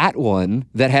reason, that one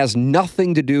that has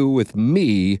nothing to do with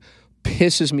me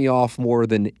pisses me off more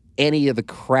than any of the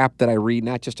crap that I read,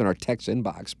 not just in our text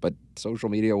inbox, but social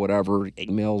media, whatever,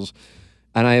 emails.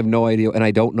 And I have no idea, and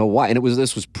I don't know why. And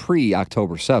this was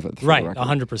pre-October 7th. Right,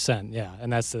 100%, yeah.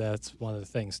 And that's one of the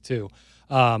things, too.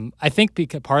 I think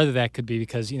part of that could be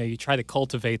because, you try to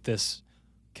cultivate this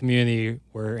community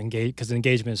because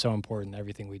engagement is so important in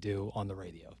everything we do on the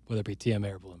radio, whether it be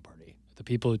TMA or Balloon Party. The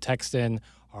people who text in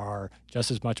are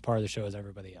just as much part of the show as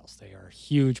everybody else. They are a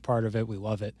huge part of it. We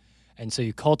love it. And so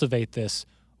you cultivate this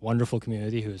wonderful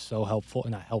community who is so helpful.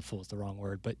 Not helpful is the wrong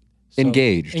word, but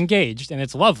engaged. Engaged, and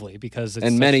it's lovely because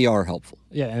it's many are helpful.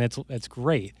 Yeah, and it's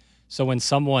great. So when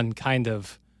someone kind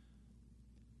of,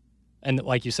 and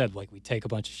like you said, like we take a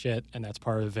bunch of shit, and that's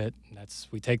part of it. And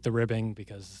we take the ribbing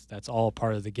because that's all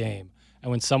part of the game.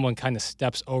 And when someone kind of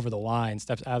steps over the line,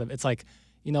 steps out of, it's like,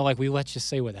 like we let you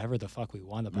say whatever the fuck we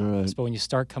want about this, but when you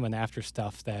start coming after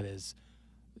stuff that is,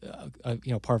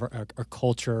 part of our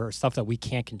culture or stuff that we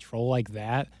can't control like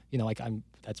that,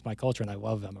 that's my culture and I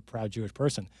love it. I'm a proud Jewish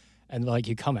person. And like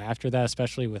you come after that,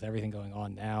 especially with everything going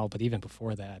on now, but even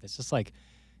before that, it's just like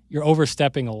you're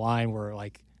overstepping a line where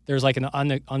like there's like an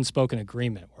unspoken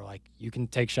agreement where like you can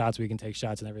take shots, we can take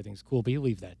shots, and everything's cool. But you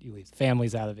leave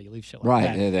families out of it, you leave shit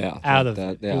like that out of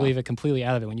it. You leave it completely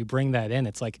out of it. When you bring that in,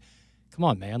 it's like, come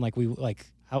on, man! Like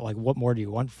what more do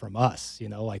you want from us?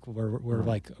 Like we're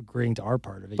like agreeing to our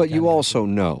part of it. But you also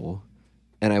know.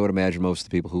 And I would imagine most of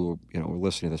the people who are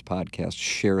listening to this podcast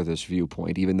share this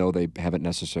viewpoint, even though they haven't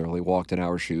necessarily walked in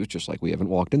our shoes, just like we haven't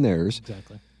walked in theirs.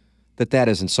 Exactly. That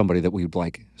isn't somebody that we'd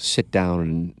like sit down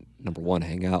and, number one,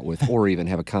 hang out with, or even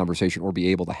have a conversation, or be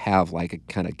able to have like a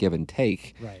kind of give and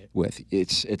take with.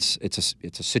 It's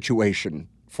a situation,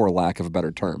 for lack of a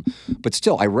better term. But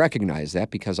still, I recognize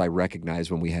that because I recognize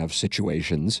when we have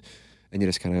situations, and you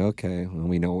just kind of okay, well,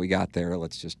 we know what we got there.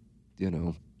 Let's just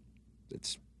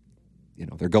it's.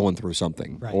 They're going through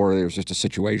something, or there's just a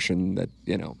situation that,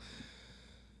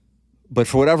 But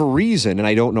for whatever reason, and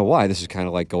I don't know why, this is kind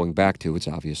of like going back to, it's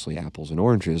obviously apples and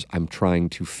oranges. I'm trying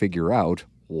to figure out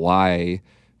why,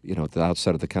 at the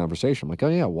outset of the conversation, I'm like, oh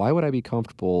yeah, why would I be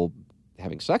comfortable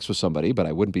having sex with somebody, but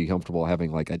I wouldn't be comfortable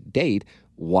having like a date?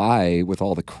 Why, with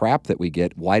all the crap that we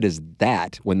get, why does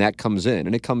that, when that comes in,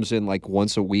 and it comes in like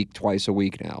once a week, twice a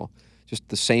week now, just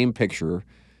the same picture,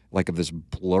 like of this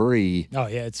blurry. Oh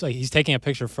yeah, it's like he's taking a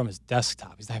picture from his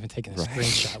desktop. He's not even taking a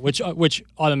screenshot, which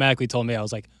automatically told me, I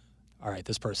was like, all right,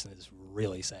 this person is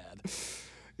really sad.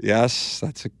 Yes,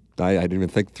 I didn't even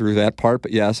think through that part,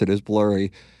 but yes, it is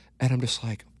blurry, and I'm just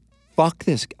like, fuck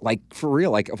this, like for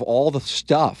real, like of all the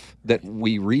stuff that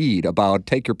we read about,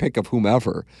 take your pick of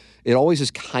whomever, it always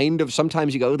is kind of,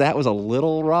 sometimes you go, that was a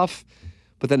little rough,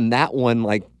 but then that one,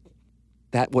 like.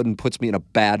 That one puts me in a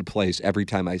bad place every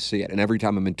time I see it. And every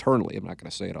time I'm not going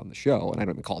to say it on the show, and I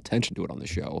don't even call attention to it on the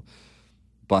show,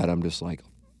 but I'm just like,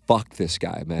 fuck this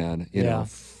guy, man.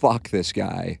 Fuck this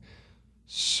guy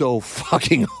so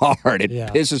fucking hard. It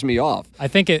pisses me off. I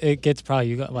think it gets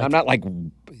probably, I'm not like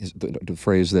the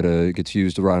phrase that gets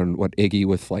used around Iggy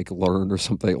with like learn or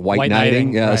something. White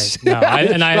knighting. Yes.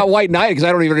 Right. No, not white knighting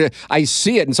because I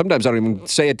see it, and sometimes I don't even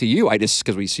say it to you.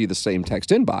 because we see the same text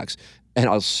inbox. And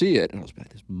I'll see it, and I'll be like,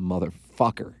 this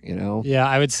motherfucker, Yeah,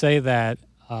 I would say that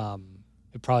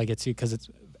it probably gets you, because it's,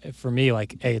 for me,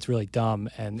 like, it's really dumb.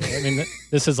 And I mean,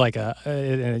 this is like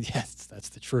yes, that's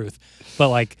the truth. But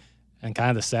like, and kind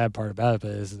of the sad part about it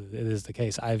is the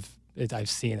case. I've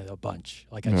seen it a bunch.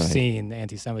 Like, I've seen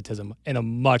anti-Semitism in a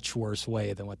much worse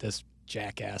way than what this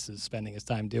jackass is spending his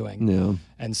time doing. Yeah.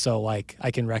 And so, like,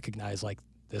 I can recognize, like,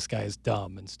 this guy is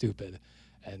dumb and stupid.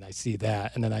 And I see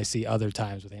that, and then I see other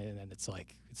times with it, and it's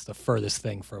like, it's the furthest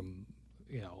thing from,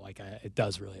 it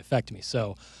does really affect me.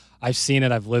 So I've seen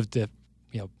it, I've lived it,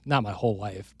 not my whole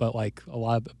life, but like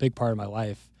a big part of my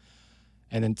life.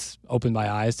 And it's opened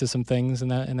my eyes to some things in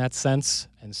that sense.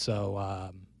 And so,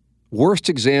 worst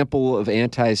example of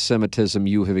anti-Semitism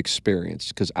you have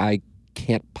experienced, because I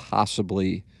can't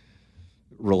possibly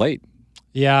relate.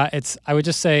 Yeah, I would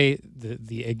just say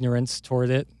the ignorance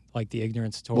toward it. Like the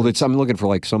ignorance towards. Well, I'm looking for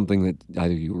like something that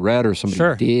either you read or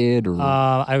somebody did, or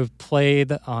I've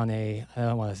played on I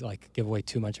don't want to like give away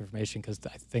too much information because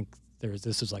I think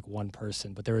this was like one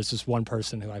person, but there was this one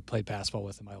person who I played basketball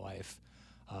with in my life,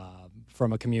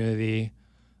 from a community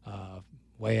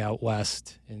way out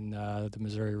west in the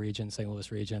Missouri region, St.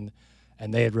 Louis region,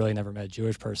 and they had really never met a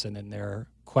Jewish person, and their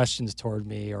questions toward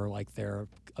me or like their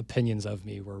opinions of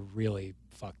me were really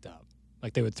fucked up.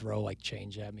 Like they would throw like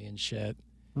change at me and shit.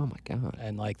 Oh my God.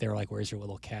 And like they were like, "Where's your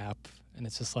little cap?" And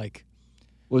it's just like,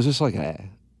 Was this like a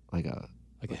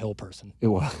hill person. It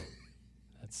was.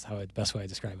 That's how best way I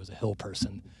describe it, was a hill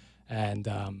person. And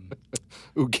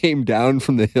who came down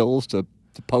from the hills to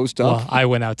post up? well, I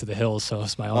went out to the hills, so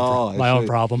it's my own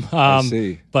problem. I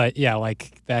see. But yeah,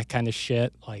 like that kind of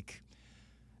shit, like.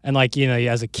 And like, you know,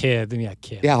 as a kid,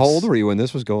 Yeah, how old were you when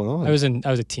this was going on? I was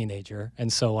a teenager,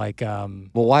 and so like. Well,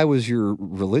 why was your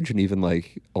religion even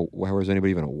like? Why was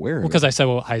anybody even aware? Well, because I said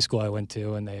what high school I went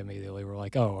to, and they immediately were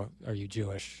like, "Oh, are you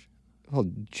Jewish?" Well,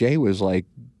 Jay was like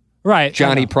right,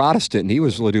 Johnny Protestant, and he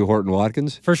was LaDue Horton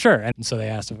Watkins for sure. And so they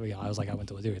asked if I was like, I went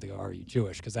to LaDue. They go, "Are you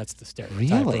Jewish?" Because that's the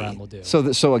stereotype around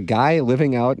LaDue. So a guy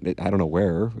living out, I don't know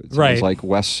where, it sounds like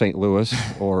West St. Louis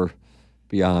or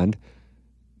beyond.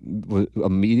 Was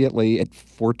immediately at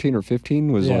 14 or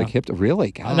 15 was like hip to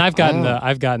really. God, and I've gotten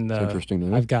the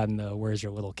interesting. I've gotten the "Where's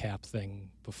your little cap" thing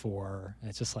before, and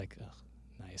it's just like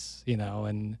nice, you know.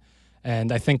 And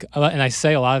I think, and I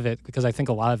say a lot of it because I think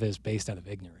a lot of it is based out of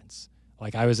ignorance.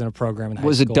 Like I was in a program in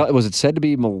high school. Was it said to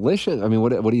be malicious? I mean,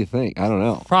 what do you think? I don't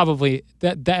know. Probably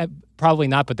that probably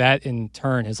not, but that in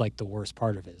turn is like the worst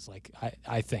part of it. Is like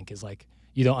I think is like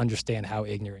you don't understand how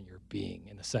ignorant you're being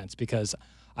in a sense, because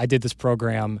I did this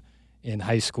program in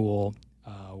high school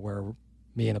where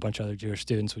me and a bunch of other Jewish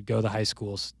students would go to high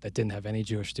schools that didn't have any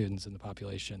Jewish students in the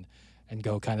population and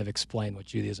go kind of explain what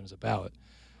Judaism is about.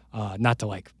 Not to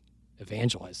like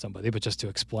evangelize somebody, but just to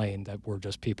explain that we're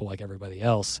just people like everybody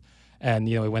else. And,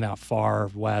 you know, we went out far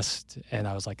west, and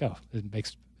I was like, oh,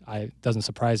 it doesn't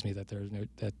surprise me that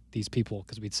that these people,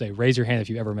 because we'd say, raise your hand if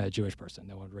you ever met a Jewish person.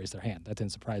 No one would raise their hand. That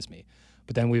didn't surprise me.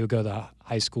 But then we would go to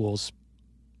high schools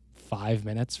 5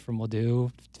 minutes from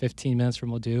LaDue, 15 minutes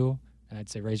from LaDue, and I'd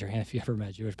say, raise your hand if you ever met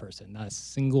a Jewish person. Not a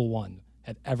single one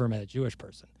had ever met a Jewish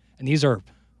person. And these are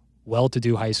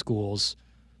well-to-do high schools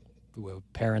with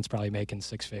parents probably making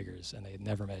six figures, and they had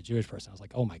never met a Jewish person. I was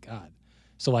like, oh my God.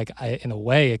 So like, in a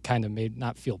way, it kind of made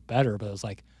not feel better, but it was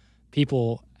like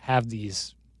people have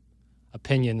these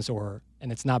opinions,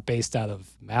 and it's not based out of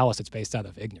malice, it's based out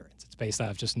of ignorance. It's based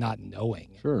out of just not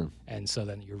knowing. Sure. And so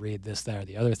then you read this, that, or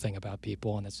the other thing about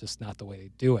people, and it's just not the way they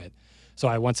do it. So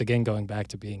I, once again, going back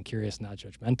to being curious, not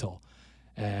judgmental.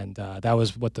 And that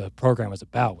was what the program was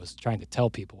about, was trying to tell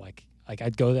people, like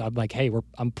I'd go there, I'm like, hey,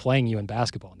 I'm playing you in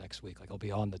basketball next week. Like, I'll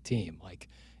be on the team. Like,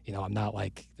 you know, I'm not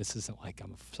like, this isn't like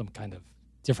I'm some kind of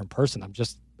different person. I'm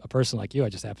just a person like you. I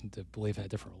just happen to believe in a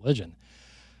different religion.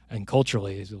 And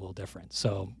culturally, it's a little different.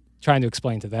 So trying to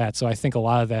explain to that. So I think a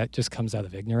lot of that just comes out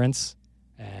of ignorance.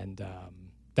 And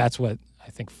that's what I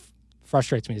think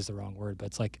frustrates me is the wrong word. But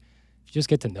it's like, if you just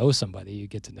get to know somebody, you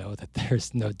get to know that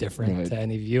there's no different to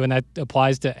any of you. And that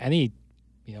applies to any,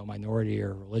 you know, minority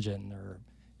or religion or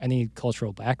any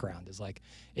cultural background. Is like,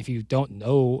 if you don't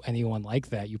know anyone like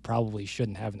that, you probably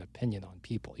shouldn't have an opinion on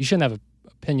people. You shouldn't have an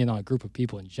opinion on a group of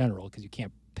people in general, because you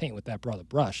can't paint with that broad a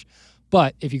brush.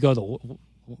 But if you go to,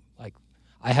 like,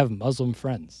 I have Muslim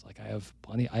friends. Like,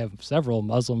 I have several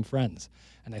Muslim friends.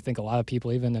 And I think a lot of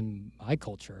people, even in my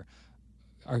culture,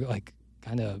 are like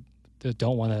kind of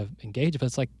don't want to engage. But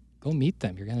it's like, go meet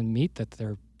them. You're going to meet that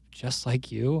they're just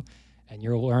like you, and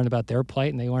you'll learn about their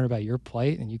plight, and they learn about your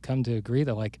plight, and you come to agree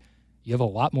that, like, you have a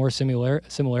lot more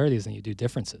similarities than you do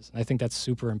differences. And I think that's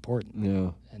super important.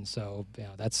 Yeah. And so, you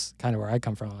know, that's kind of where I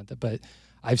come from on it. But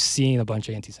I've seen a bunch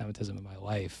of anti-Semitism in my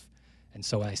life. And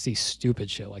so when I see stupid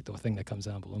shit like the thing that comes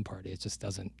down Balloon Party, it just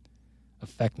doesn't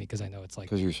affect me, because I know it's like,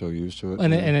 because you're so used to it.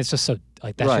 And it's just so,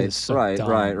 like, that shit is so dumb.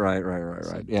 Right.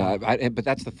 So yeah, but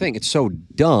that's the thing. It's so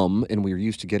dumb, and we're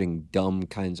used to getting dumb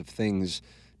kinds of things,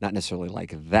 not necessarily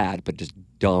like that, but just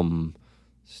dumb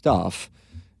stuff.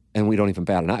 And we don't even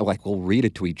bat an eye. Like, we'll read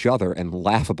it to each other and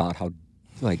laugh about how,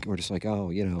 like, we're just like, oh,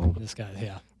 you know. This guy,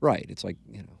 yeah. Right. It's like,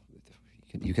 you know,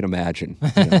 you can imagine.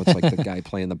 You know, it's like the guy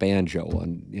playing the banjo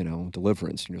on, you know,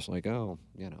 Deliverance. And you're just like, oh,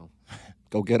 you know,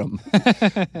 go get him.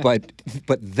 But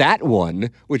that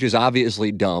one, which is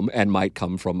obviously dumb and might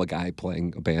come from a guy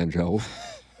playing a banjo,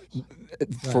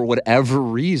 for whatever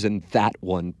reason, that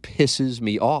one pisses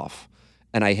me off.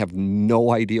 And I have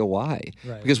no idea why.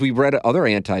 Right. Because we read other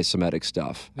anti-Semitic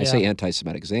stuff. I say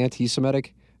anti-Semitic. Is it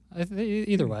anti-Semitic?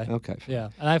 Either way. Okay. Yeah.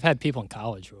 And I've had people in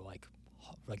college who were like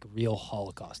real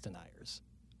Holocaust deniers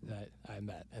that I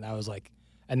met. And I was like,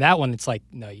 and that one, it's like,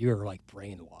 no, you're like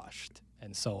brainwashed.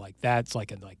 And so, like, that's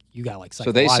like you got like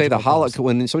so they say the Holocaust,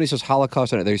 when somebody says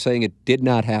Holocaust, they're saying it did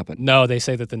not happen. No, they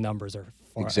say that the numbers are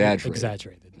exaggerated.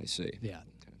 Exaggerated. I see. Yeah.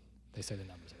 Okay. They say the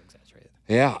numbers are exaggerated.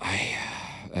 Yeah.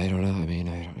 I don't know. I mean,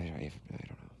 I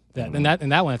don't know.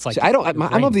 And that one, it's like See,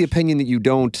 I'm of the opinion that you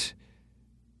don't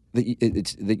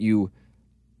that you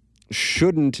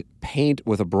shouldn't paint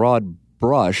with a broad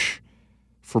brush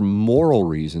for moral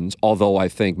reasons. Although I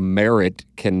think merit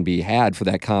can be had for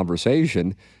that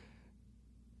conversation.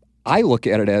 I look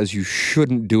at it as you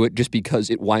shouldn't do it just because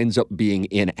it winds up being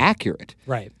inaccurate.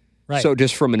 Right. So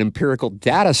just from an empirical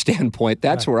data standpoint,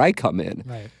 that's where I come in.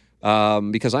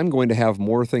 Right. Because I'm going to have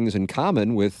more things in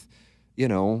common with,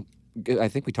 I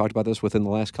think we talked about this within the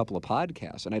last couple of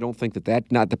podcasts, and I don't think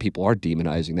that not that people are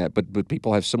demonizing that, but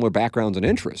people have similar backgrounds and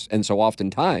interests. And so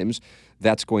oftentimes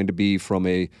that's going to be from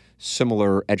a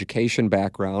similar education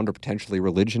background or potentially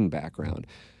religion background.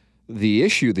 The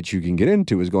issue that you can get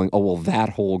into is going, oh, well, that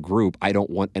whole group, I don't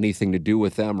want anything to do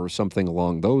with them or something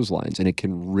along those lines. And it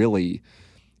can really,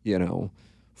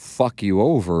 fuck you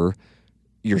over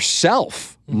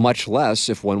yourself, much less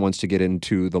if one wants to get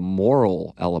into the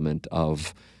moral element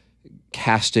of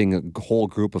casting a whole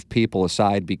group of people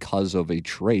aside because of a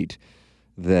trait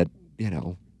that,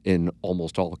 in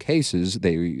almost all cases,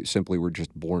 they simply were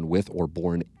just born with or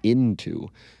born into,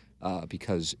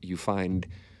 because you find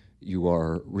you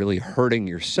are really hurting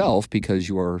yourself because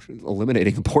you are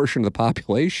eliminating a portion of the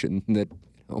population that,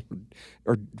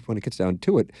 or when it gets down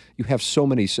to it, you have so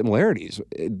many similarities,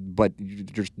 but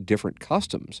just different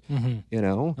customs,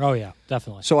 Oh, yeah,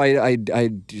 definitely. So I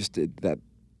just,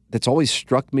 that's always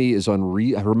struck me as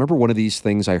unreal. I remember one of these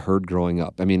things I heard growing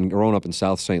up. I mean, growing up in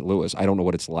South St. Louis, I don't know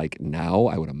what it's like now.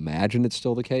 I would imagine it's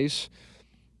still the case.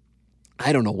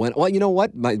 I don't know when. Well, you know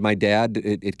what? My dad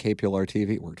at KPLR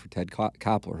TV worked for Ted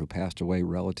Koppler, who passed away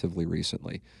relatively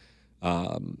recently.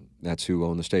 That's who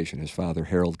owned the station. His father,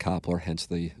 Harold Koppler, hence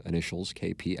the initials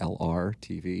KPLR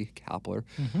TV, Koppler,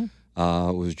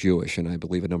 was Jewish, and I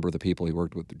believe a number of the people he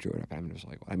worked with were Jewish. I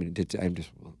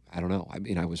don't know. I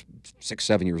mean, I was 6,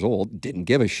 7 years old, didn't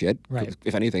give a shit. Right.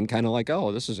 If anything, kind of like,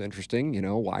 oh, this is interesting.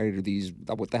 Why are these?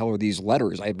 What the hell are these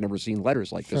letters? I have never seen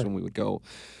letters like this when we would go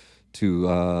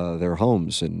to their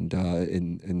homes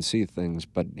and see things.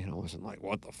 But it wasn't like,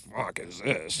 what the fuck is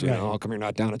this? How come you're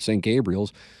not down at St.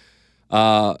 Gabriel's?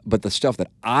 But the stuff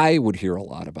that I would hear a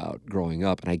lot about growing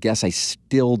up, and I guess I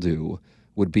still do,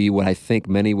 would be what I think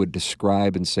many would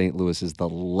describe in St. Louis as the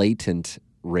latent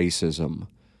racism,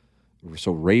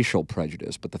 so racial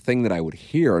prejudice. But the thing that I would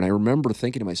hear, and I remember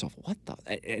thinking to myself, what the?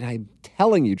 And I'm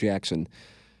telling you, Jackson,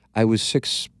 I was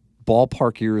 6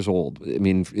 ballpark years old. I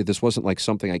mean, this wasn't like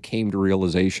something I came to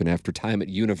realization after time at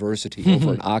university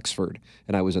over in Oxford,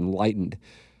 and I was enlightened.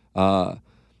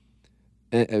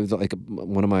 It was like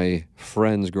one of my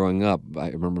friends growing up,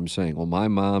 I remember him saying, well, my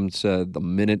mom said the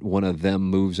minute one of them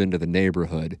moves into the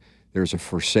neighborhood, there's a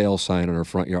for sale sign in our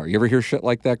front yard. You ever hear shit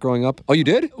like that growing up? Oh, you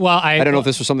did? Well, I don't know if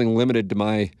this was something limited to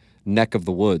my neck of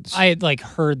the woods. I had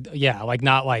heard,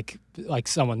 not like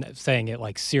someone saying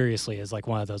it seriously as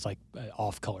one of those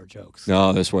off-color jokes.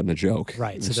 No, this wasn't a joke.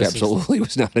 Right. This absolutely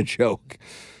was not a joke.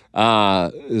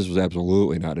 This was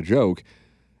absolutely not a joke.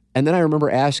 And then I remember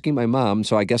asking my mom,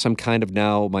 so I guess I'm kind of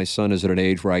now, my son is at an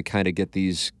age where I kind of get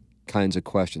these kinds of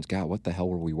questions. God, what the hell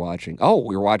were we watching? Oh,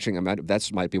 we were watching,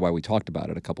 that might be why we talked about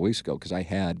it a couple weeks ago, because I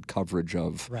had coverage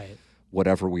of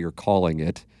whatever we are calling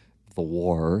it, the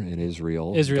war in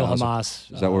Israel. Hamas.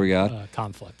 Is that what we got?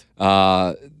 Conflict.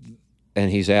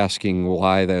 And he's asking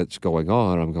why that's going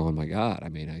on. I'm going, my God, I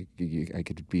mean, I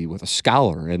could be with a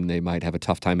scholar, and they might have a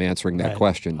tough time answering that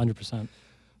question. 100%.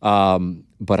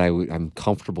 But I'm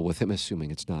comfortable with him,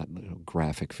 assuming it's not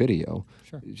graphic video.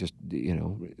 Sure. Just,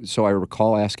 so I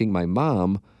recall asking my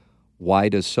mom, why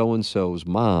does so-and-so's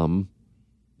mom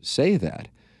say that?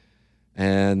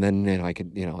 And then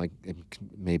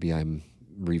maybe I'm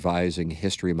revising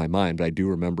history in my mind, but I do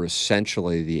remember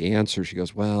essentially the answer. She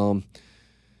goes, well,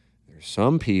 there's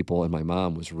some people, and my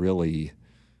mom was really,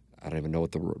 I don't even know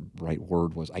what the right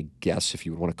word was. I guess if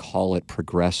you would want to call it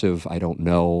progressive, I don't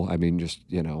know. I mean,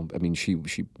 she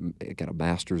got a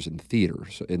master's in theater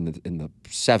in the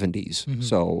 70s. Mm-hmm.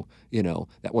 So,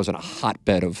 that wasn't a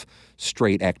hotbed of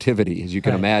straight activity, as you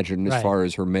can imagine, as far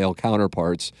as her male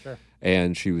counterparts. Sure.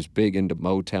 And she was big into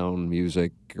Motown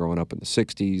music growing up in the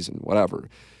 60s and whatever.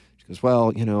 She goes,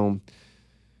 well, there's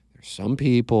some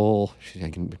people,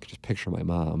 I can just picture my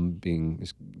mom being,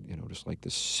 just like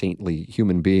this saintly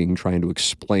human being trying to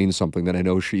explain something that I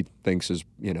know she thinks is,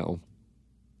 I don't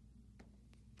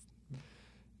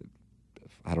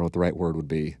know what the right word would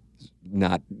be,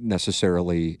 not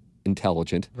necessarily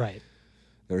intelligent. Right.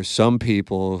 There's some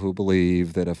people who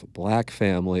believe that if a black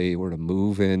family were to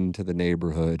move into the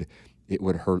neighborhood, it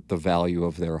would hurt the value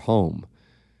of their home.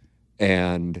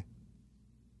 And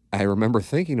I remember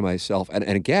thinking to myself, and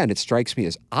again, it strikes me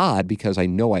as odd because I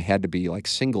know I had to be like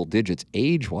single digits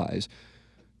age-wise,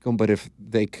 going, but if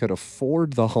they could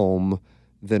afford the home,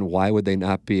 then why would they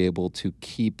not be able to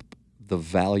keep the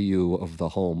value of the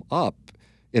home up?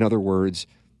 In other words,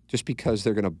 just because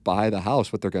they're going to buy the house,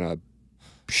 but they're going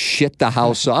to shit the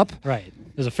house up? Right.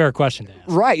 It's a fair question to ask.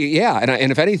 Right, yeah.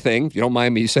 And if anything, if you don't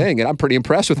mind me saying it, I'm pretty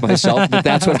impressed with myself that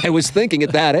that's what I was thinking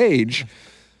at that age.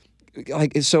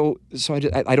 Like, so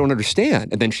I don't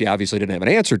understand. And then she obviously didn't have an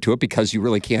answer to it because you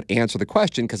really can't answer the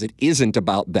question because it isn't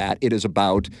about that. It is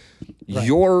about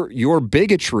your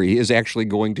bigotry is actually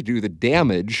going to do the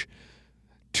damage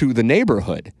to the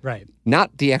neighborhood. Right.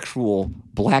 Not the actual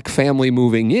black family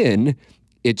moving in.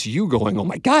 It's you going, oh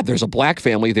my God, there's a black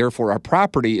family, therefore our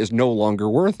property is no longer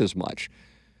worth as much.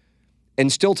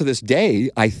 And still to this day,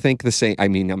 I think the same. I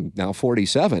mean, I'm now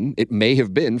 47. It may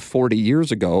have been 40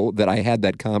 years ago that I had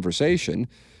that conversation,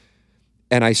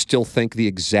 and I still think the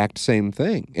exact same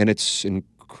thing. And it's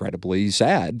incredibly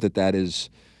sad that that is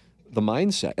the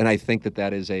mindset. And I think that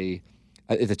that is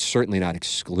it's certainly not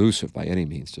exclusive by any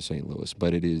means to St. Louis,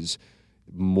 but it is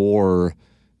more,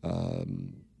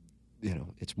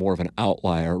 it's more of an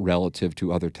outlier relative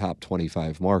to other top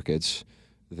 25 markets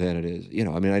than it is.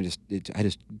 I mean, I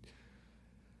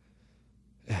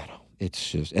don't know.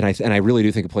 It's just, and I really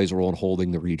do think it plays a role in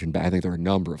holding the region back. I think there are a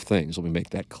number of things. Let me make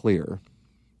that clear,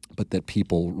 but that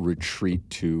people retreat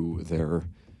to their,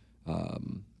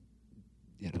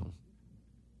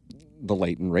 the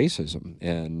latent racism,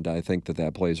 and I think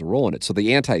that plays a role in it. So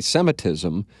the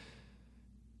anti-Semitism.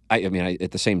 I mean,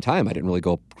 at the same time, I didn't really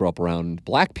grow up around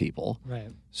black people, right?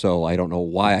 So I don't know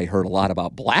why I heard a lot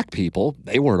about black people.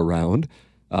 They weren't around.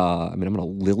 I mean, I'm in a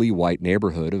lily white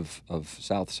neighborhood of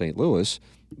South St. Louis,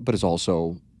 but it's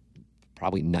also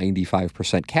probably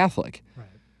 95% Catholic. Right.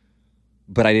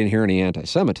 But I didn't hear any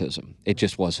anti-Semitism. It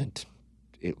just wasn't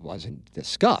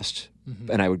discussed.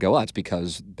 Mm-hmm. And I would go, it's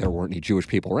because there weren't any Jewish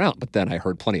people around. But then I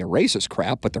heard plenty of racist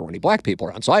crap, but there weren't any black people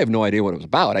around. So I have no idea what it was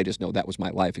about. I just know that was my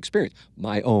life experience,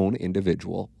 my own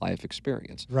individual life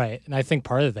experience. Right. And I think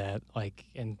part of that,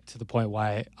 and to the point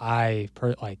why and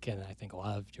I think a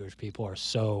lot of Jewish people are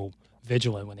so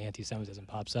vigilant when anti-Semitism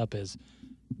pops up is,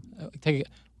 do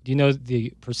you know the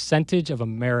percentage of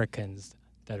Americans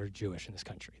that are Jewish in this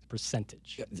country? The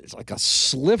percentage. It's like a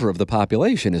sliver of the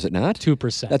population, is it not?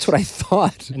 2%. That's what I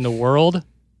thought. In the world,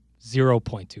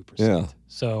 0.2%. Yeah.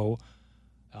 So,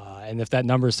 and if that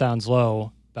number sounds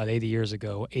low, about 80 years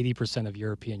ago, 80% of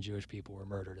European Jewish people were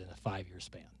murdered in a 5-year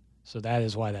span. So that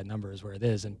is why that number is where it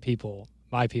is. And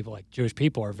my people, like Jewish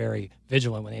people, are very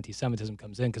vigilant when anti-Semitism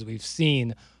comes in because we've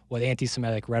seen what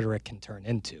anti-Semitic rhetoric can turn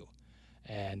into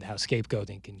and how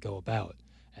scapegoating can go about.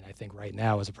 And I think right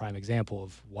now is a prime example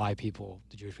of why the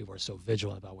Jewish people are so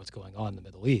vigilant about what's going on in the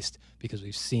Middle East, because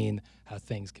we've seen how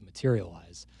things can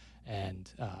materialize.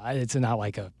 And it's not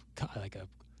like a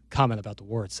comment about the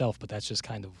war itself, but that's just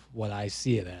kind of what I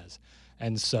see it as.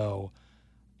 And so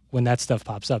when that stuff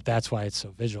pops up, that's why it's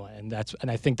so vigilant.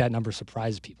 And I think that number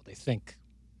surprises people.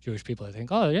 Jewish people, they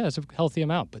think, oh, yeah, it's a healthy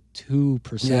amount, but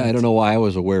 2%. Yeah, I don't know why I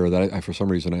was aware of that. For some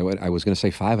reason, I was going to say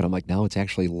 5, and I'm like, no, it's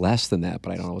actually less than that,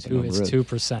 but I don't know what the number is. It's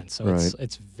 2%, so right.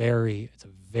 it's a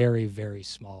very, very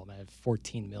small amount.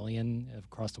 14 million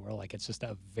across the world, it's just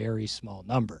a very small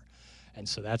number. And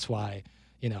so that's why,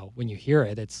 when you hear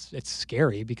it, it's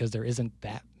scary because there isn't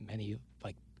that many,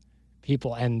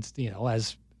 people. And,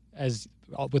 as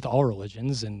with all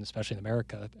religions, and especially in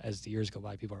America, as the years go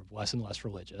by, people are less and less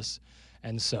religious.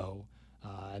 And so,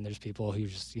 and there's people who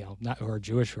just, who are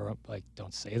Jewish, who are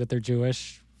don't say that they're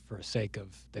Jewish for the sake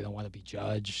of they don't want to be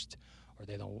judged, or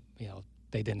they don't,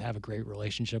 they didn't have a great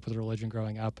relationship with religion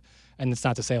growing up. And it's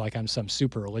not to say I'm some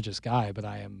super religious guy, but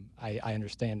I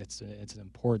understand it's an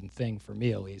important thing for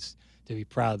me, at least, to be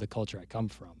proud of the culture I come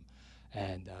from.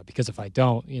 And because if I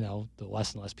don't, the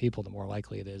less and less people, the more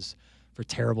likely it is for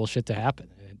terrible shit to happen.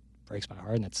 And it breaks my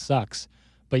heart and it sucks.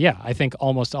 But yeah, I think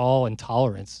almost all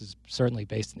intolerance is certainly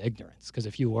based in ignorance. Because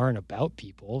if you learn about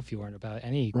people, if you learn about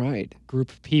any group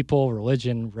of people,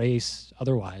 religion, race,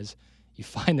 otherwise, you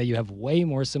find that you have way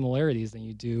more similarities than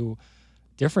you do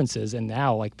differences. And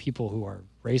now, people who are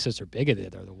racist or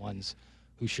bigoted are the ones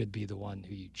who should be the one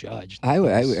who you judge.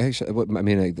 Here's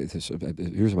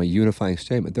my unifying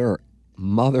statement. There are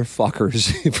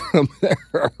motherfuckers from there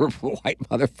are white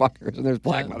motherfuckers and there's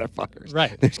black motherfuckers.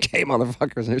 Right. There's gay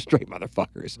motherfuckers and there's straight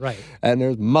motherfuckers. Right. And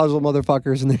there's Muslim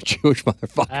motherfuckers and there's Jewish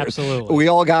motherfuckers. Absolutely. We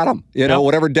all got them,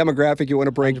 whatever demographic you want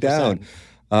to break 100%. down.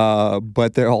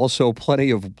 But there are also plenty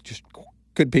of just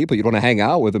good people you don't want to hang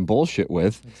out with and bullshit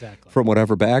with from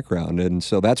whatever background. And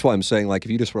so that's why I'm saying, if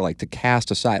you just were to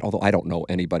cast aside, although I don't know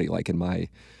anybody in my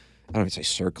I don't even say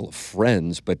circle of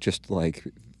friends, but just like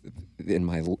in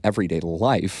my everyday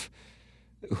life,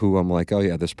 who I'm like, oh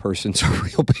yeah, this person's a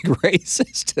real big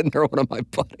racist, and they're one of my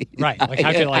buddies. Right. Like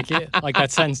how could like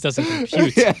that sentence doesn't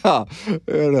compute. Yeah,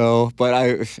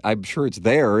 but I'm sure it's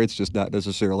there. It's just not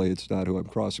necessarily. It's not who I'm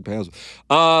crossing paths with.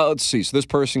 Let's see. So this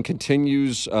person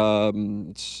continues.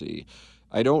 Let's see.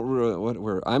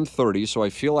 I'm 30, so I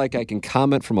feel like I can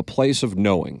comment from a place of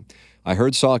knowing. I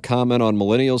saw a comment on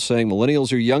millennials saying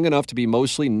millennials are young enough to be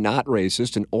mostly not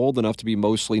racist and old enough to be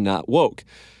mostly not woke.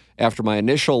 After my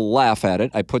initial laugh at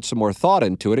it, I put some more thought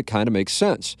into it. It kind of makes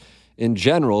sense. In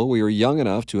general, we are young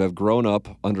enough to have grown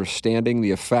up understanding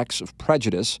the effects of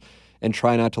prejudice and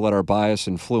try not to let our bias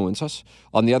influence us.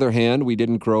 On the other hand, we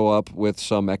didn't grow up with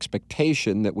some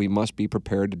expectation that we must be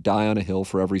prepared to die on a hill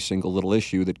for every single little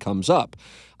issue that comes up.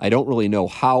 I don't really know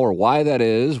how or why that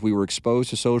is. We were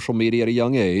exposed to social media at a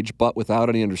young age, but without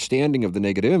any understanding of the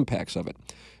negative impacts of it.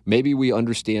 Maybe we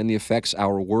understand the effects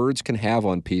our words can have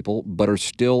on people, but are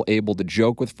still able to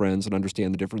joke with friends and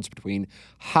understand the difference between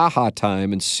ha-ha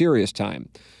time and serious time.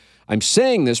 I'm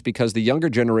saying this because the younger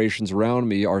generations around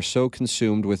me are so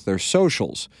consumed with their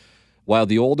socials, while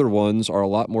the older ones are a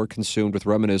lot more consumed with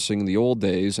reminiscing the old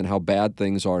days and how bad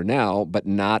things are now, but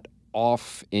not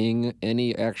offering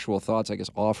any actual thoughts,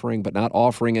 but not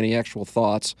offering any actual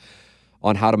thoughts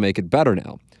on how to make it better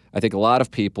now. I think a lot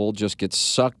of people just get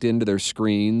sucked into their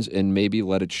screens and maybe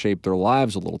let it shape their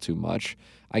lives a little too much.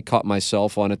 I caught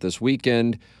myself on it this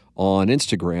weekend on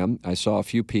Instagram. I saw a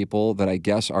few people that I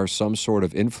guess are some sort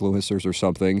of influencers or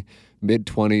something,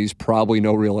 mid-20s, probably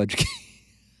no real education.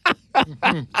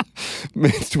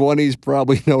 Mid-20s,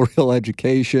 probably no real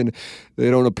education. They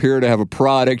don't appear to have a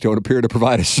product, don't appear to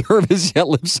provide a service, yet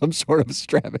live some sort of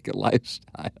extravagant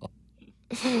lifestyle.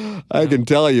 I can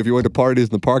tell you, if you went to parties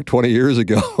in the park 20 years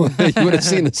ago, you would have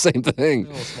seen the same thing.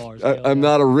 I'm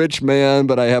not a rich man,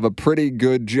 but I have a pretty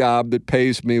good job that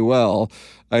pays me well.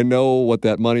 I know what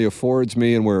that money affords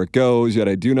me and where it goes, yet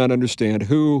I do not understand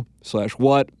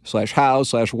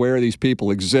who/what/how/where these people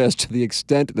exist to the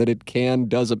extent that it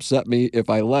does upset me if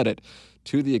I let it.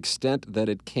 To the extent that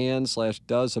it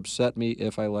does upset me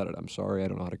if I let it. I'm sorry, I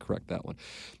don't know how to correct that one.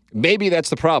 Maybe that's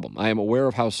the problem. I am aware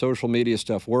of how social media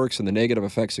stuff works and the negative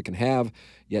effects it can have,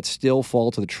 yet still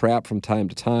fall to the trap from time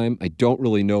to time. I don't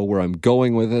really know where I'm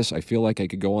going with this. I feel like I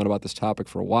could go on about this topic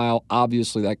for a while.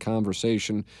 Obviously, that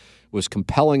conversation was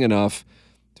compelling enough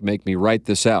to make me write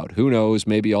this out. Who knows?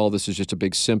 Maybe all this is just a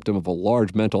big symptom of a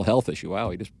large mental health issue. Wow,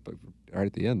 he just right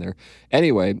at the end there.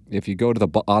 Anyway, if you go to the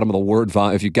bottom of the word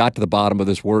vomit, if you got to the bottom of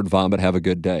this word vomit, have a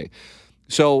good day.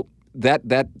 So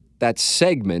that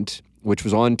segment, which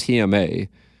was on TMA,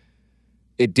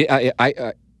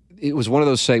 it was one of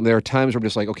those saying there are times where I'm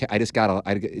just like, okay, I just gotta.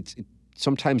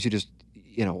 Sometimes you just,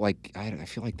 I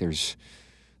feel like there's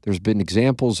been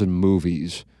examples in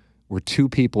movies where two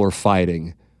people are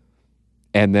fighting,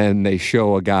 and then they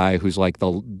show a guy who's like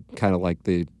the kind of like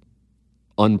the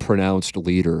unpronounced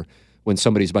leader when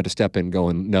somebody's about to step in,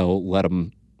 going, no, let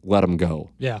him go.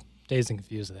 Yeah, dazed and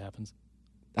confused. It happens.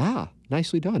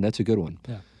 Nicely done. That's a good one.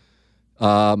 Yeah.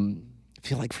 I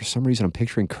feel like for some reason I'm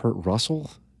picturing Kurt Russell.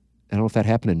 I don't know if that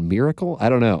happened in Miracle. I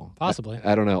don't know. Possibly.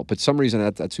 I don't know. But some reason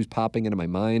that's who's popping into my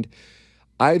mind.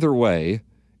 Either way,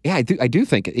 yeah, I do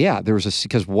think, there was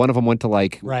because one of them went to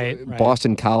right.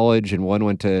 Boston College and one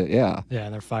went to, Yeah,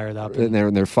 and they're fired up. And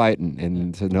they're fighting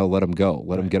and said, no, let them go.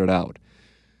 Let them get it out.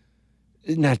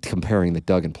 Not comparing that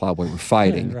Doug and Plowboy were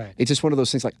fighting. Right. It's just one of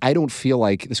those things I don't feel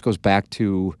like this goes back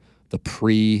to the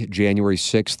pre-January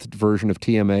 6th version of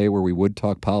TMA where we would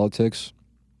talk politics.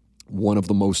 One of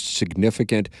the most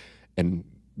significant and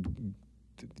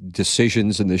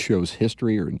decisions in this show's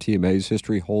history or in TMA's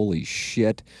history. Holy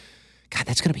shit. God,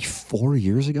 that's going to be 4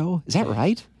 years ago? Is that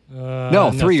right?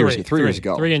 No, 3 years ago. 3 years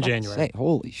ago. 3 in January.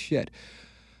 Holy shit.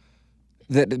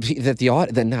 That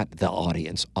not the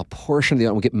audience, a portion of the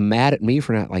audience will get mad at me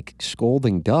for not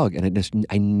scolding Doug, and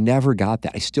I never got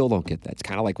that. I still don't get that. It's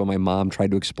kind of like when my mom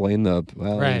tried to explain there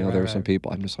are some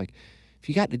people. I'm just like, if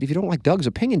you don't like Doug's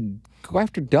opinion, go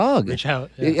after Doug. Reach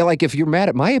out. Yeah. If you're mad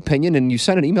at my opinion and you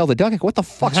send an email to Doug, what the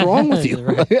fuck's wrong with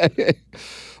you?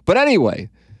 But anyway.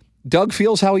 Doug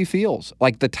feels how he feels.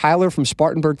 Like the Tyler from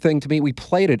Spartanburg thing to me, we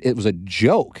played it. It was a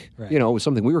joke. Right. It was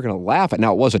something we were going to laugh at.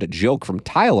 Now, it wasn't a joke from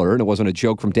Tyler, and it wasn't a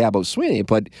joke from Dabo Swinney,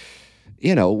 but,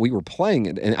 we were playing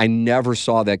it. And I never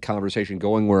saw that conversation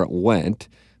going where it went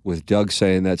with Doug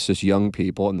saying that's just young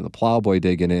people and then the Plowboy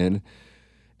digging in.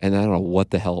 And I don't know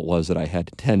what the hell it was that I had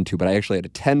to tend to, but I actually had to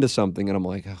tend to something, and I'm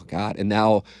like, oh, God. And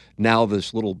now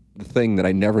this little thing that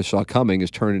I never saw coming is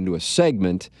turned into a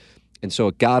segment. And so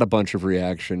it got a bunch of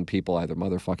reaction. People either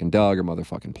motherfucking Doug or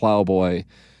motherfucking Plowboy.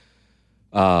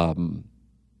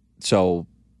 So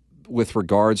with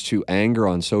regards to anger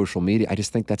on social media, I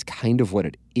just think that's kind of what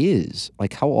it is.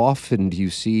 Like, how often do you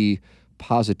see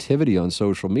positivity on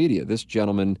social media? This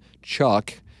gentleman,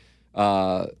 Chuck,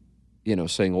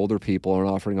 saying older people aren't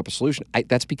offering up a solution.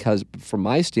 That's because, from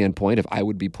my standpoint, if I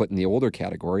would be put in the older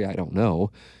category, I don't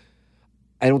know.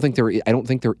 I don't think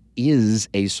there is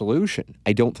a solution.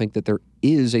 I don't think that there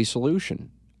is a solution.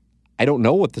 I don't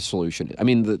know what the solution is. I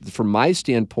mean, from my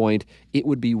standpoint, it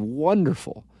would be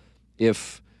wonderful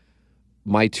if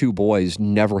my two boys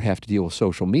never have to deal with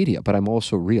social media, but I'm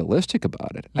also realistic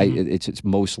about it. It's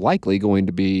most likely going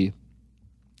to be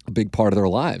a big part of their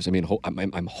lives. I mean,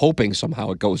 I'm hoping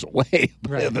somehow it goes away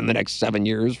within the next 7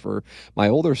 years for my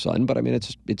older son, but I mean,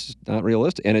 it's not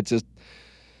realistic, and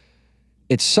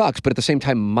it sucks. But at the same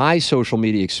time, my social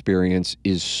media experience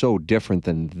is so different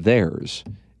than theirs.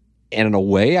 And in a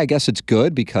way, I guess it's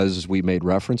good because, as we made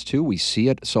reference to, we see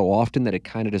it so often that it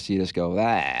kind of you just go,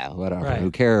 whatever,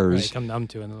 who cares? Right, come numb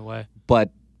to it in a way. But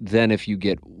then if you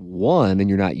get one and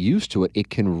you're not used to it, it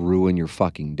can ruin your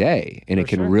fucking day. And it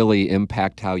can really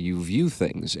impact how you view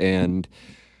things. And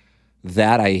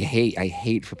that I hate. I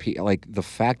hate for people. Like, the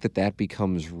fact that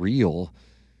becomes real,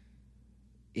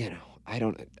 I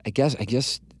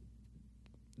guess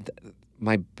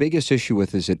my biggest issue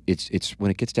with is it's when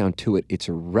it gets down to it, it's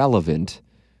irrelevant.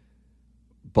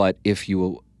 But if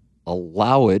you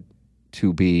allow it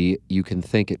to be, you can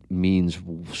think it means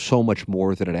so much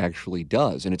more than it actually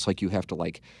does. And it's like you have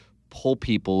to pull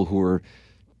people who are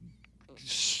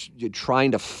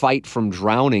trying to fight from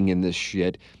drowning in this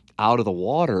shit out of the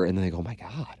water, and then they go, "Oh my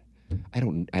God, I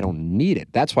don't need it."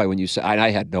 That's why when you said, and I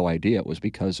had no idea it was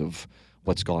because of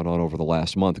what's gone on over the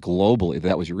last month globally,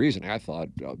 that was your reason. I thought,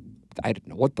 I didn't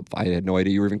know I had no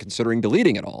idea you were even considering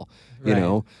deleting it all.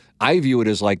 Right. I view it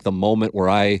as like the moment where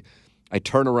I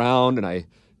turn around and I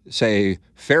say,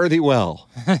 "Fare thee well,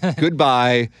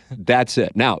 goodbye." That's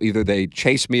it. Now, either they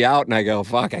chase me out and I go,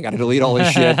 "Fuck, I got to delete all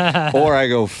this shit," or I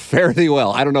go, "Fare thee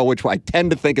well." I don't know which one. I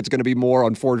tend to think it's going to be more,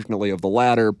 unfortunately, of the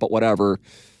latter, but whatever.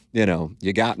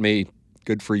 You got me.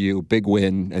 Good for you. Big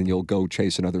win. And you'll go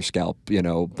chase another scalp,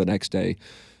 the next day.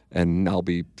 And I'll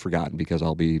be forgotten because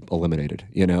I'll be eliminated.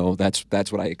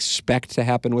 That's what I expect to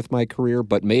happen with my career.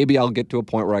 But maybe I'll get to a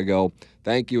point where I go,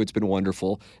 "Thank you, it's been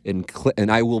wonderful,"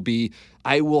 and I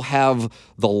will have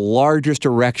the largest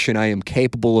erection I am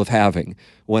capable of having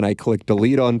when I click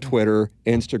delete on Twitter,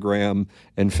 Instagram,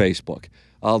 and Facebook.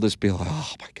 I'll just be like,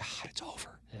 "Oh my God, it's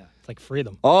over." Yeah, it's like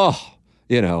freedom. Oh,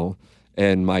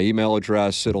 And my email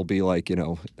address, it'll be like,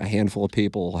 a handful of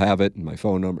people will have it, and my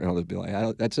phone number, and I'll just be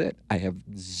like, "That's it. I have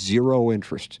zero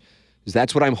interest."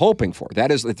 That's what I'm hoping for.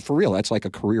 That is, for real, that's like a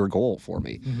career goal for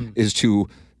me, is to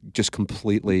just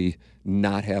completely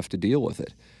not have to deal with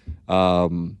it.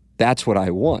 That's what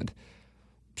I want.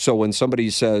 So when somebody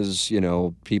says,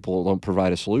 people don't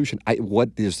provide a solution,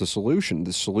 what is the solution?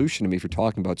 The solution to me, if you're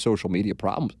talking about social media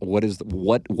problems,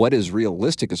 what is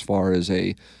realistic as far as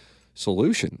a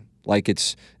solution? Like,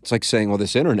 it's like saying, well,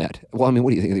 this internet. Well, I mean, what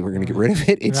do you think? We're going to get rid of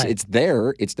it? It's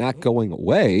there. It's not going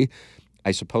away.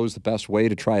 I suppose the best way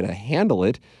to try to handle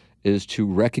it is to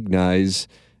recognize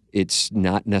it's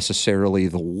not necessarily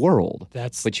the world.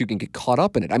 But you can get caught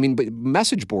up in it. I mean, but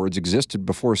message boards existed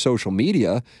before social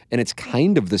media, and it's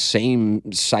kind of the same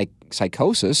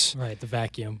psychosis. Right, the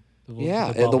vacuum.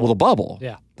 The bubble.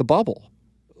 Yeah. The bubble.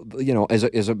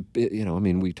 I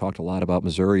mean, we talked a lot about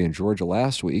Missouri and Georgia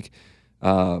last week.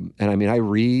 And I mean, I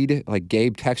read, like,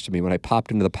 Gabe texted me when I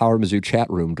popped into the Power Mizzou chat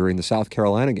room during the South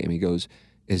Carolina game. He goes,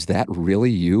 "Is that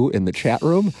really you in the chat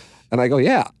room?" And I go,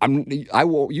 "Yeah, you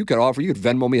could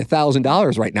Venmo me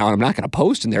 $1,000 right now, and I'm not going to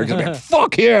post in there because I'm like,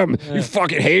 fuck him, you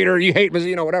fucking hater, you hate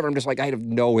Mizzou, whatever." I'm just like, I have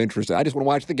no interest. I just want to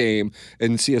watch the game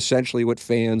and see essentially what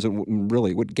fans and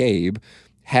really what Gabe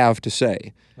have to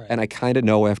say. Right. And I kind of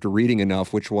know after reading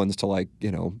enough which ones to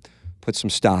put some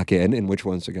stock in and which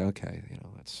ones to go, okay,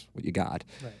 that's what you got.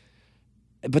 Right.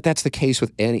 But that's the case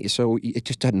with so it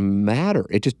just doesn't matter.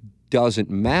 It just doesn't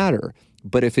matter.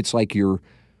 But if it's like your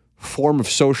form of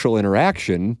social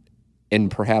interaction, and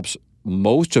perhaps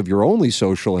most of your only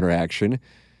social interaction,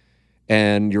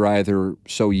 and you're either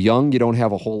so young you don't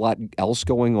have a whole lot else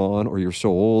going on, or you're so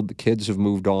old the kids have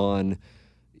moved on,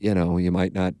 you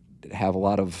might not have a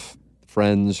lot of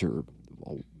friends or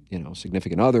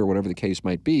significant other, whatever the case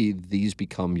might be, these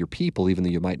become your people, even though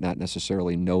you might not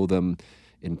necessarily know them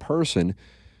in person.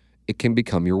 It can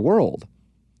become your world.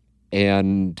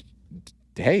 And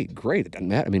hey, great, it doesn't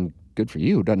matter. I mean, good for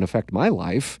you. It doesn't affect my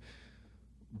life.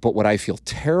 But what I feel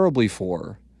terribly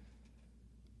for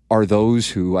are those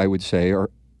who I would say are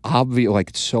obvious, like,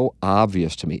 it's so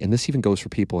obvious to me, and this even goes for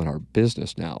people in our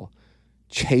business now,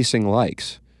 chasing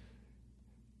likes.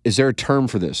 Is there a term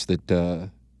for this that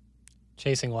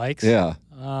Chasing likes? Yeah.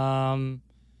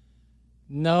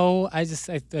 No,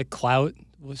 the clout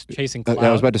was chasing clout.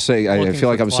 I was about to say, I Looking feel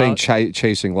like for I'm saying clout.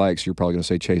 chasing likes. You're probably going to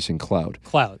say chasing clout.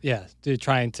 Clout, yeah.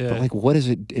 Trying to. But like, what is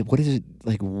it? What is it?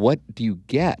 Like, what do you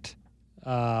get?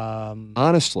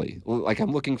 Honestly, like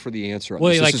I'm looking for the answer on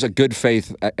Well, this. like- This is a good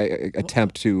faith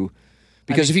attempt to,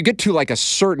 because if you get to like a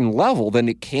certain level, then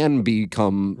it can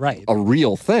become Right. a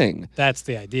real thing. That's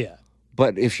the idea.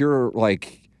 But if you're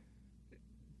like,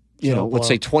 let's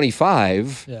say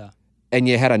 25, Yeah. and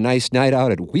you had a nice night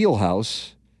out at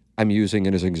Wheelhouse, I'm using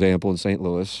it as an example in St.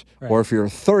 Louis, Right. or if you're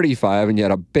 35 and you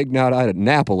had a big night out at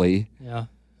Napoli, Yeah.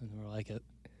 I never like it.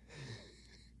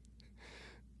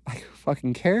 I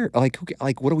fucking care. Like,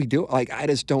 what do we do? Like, I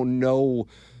just don't know.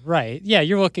 Right. Yeah,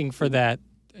 you're looking for that.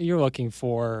 You're looking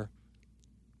for,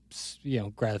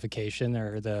 gratification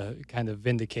or the kind of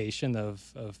vindication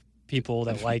of people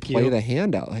that like Play you. the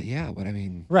hand out. Like, yeah, but I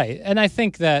mean, Right. And I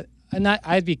think that, and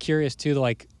I'd be curious too,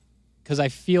 because I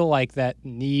feel like that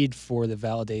need for the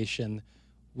validation,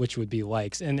 which would be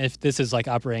likes. And if this is like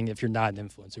operating, if you're not an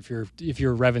influencer, if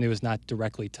your revenue is not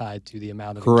directly tied to the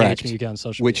amount of correct. engagement you get on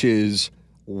social Which media. is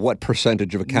what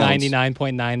percentage of accounts?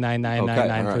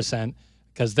 99.99999%.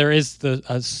 Because there is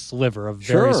a sliver, a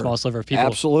Sure. very small sliver of people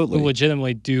Absolutely. who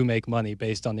legitimately do make money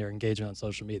based on their engagement on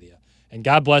social media. And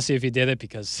God bless you if you did it,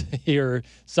 because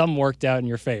some worked out in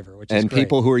your favor, which is And great.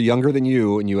 people who are younger than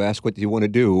you, and you ask what you want to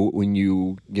do when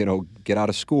you get out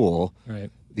of school, Right.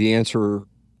 the answer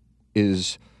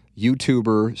is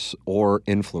YouTubers or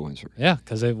influencers. Yeah,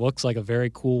 because it looks like a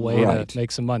very cool way Right. to make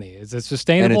some money. Is it And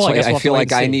sustainable? it's I like, guess I we'll have feel to wait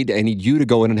like and I see. need you to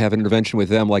go in and have an intervention with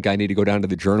them, like I need to go down to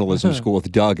the journalism school with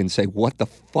Doug and say, what the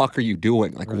fuck are you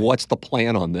doing? Like, what's the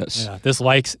plan on this? Yeah, this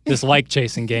like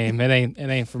chasing game. It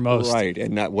ain't for most. Right,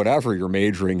 and not whatever you're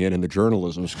majoring in the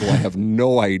journalism school. I have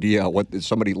no idea what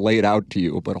somebody laid out to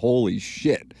you, but holy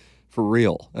shit, for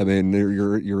real. I mean,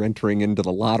 you're entering into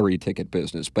the lottery ticket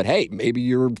business. But hey, maybe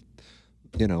you're,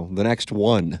 the next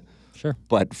one. Sure.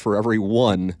 But for every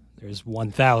one, There's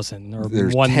 1,000 or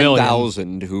there's 1 million.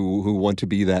 10,000 who want to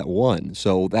be that one.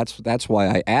 So that's why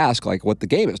I ask like what the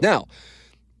game is. Now,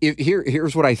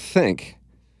 here's what I think.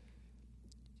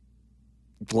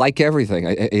 Like everything,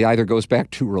 it either goes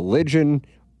back to religion,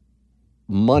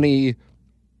 money,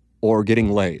 or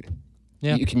getting laid.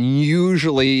 Yeah. You can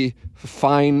usually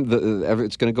find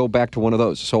it's going to go back to one of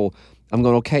those. So I'm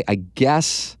going, okay, I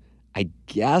guess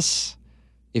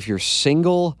if you're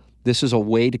single, this is a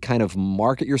way to kind of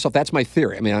market yourself. That's my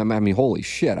theory. I mean, holy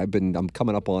shit. I'm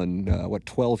coming up on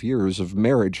 12 years of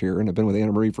marriage here, and I've been with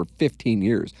Anna Marie for 15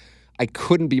 years. I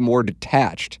couldn't be more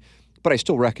detached, but I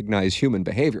still recognize human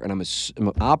behavior, and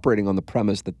I'm operating on the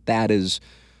premise that is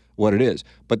what it is.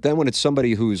 But then when it's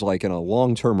somebody who's like in a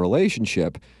long-term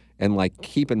relationship and like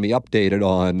keeping me updated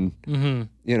on,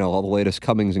 all the latest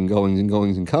comings and goings and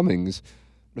goings and comings,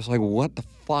 it's like, what the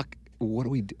fuck? What do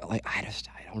we do? Like, I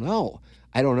don't know.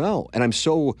 And I'm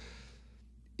so.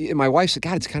 My wife said,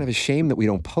 "God, it's kind of a shame that we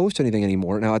don't post anything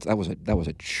anymore." Now that was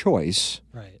a choice,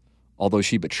 Right. although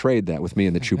she betrayed that with me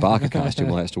in the Chewbacca costume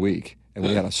last week, and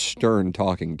we had a stern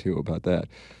talking to about that.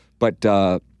 But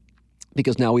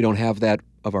because now we don't have that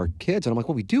of our kids, and I'm like,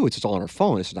 "Well, we do. It's just all on our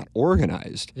phone. It's not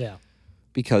organized." Yeah.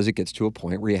 Because it gets to a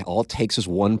point where all it takes is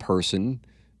one person,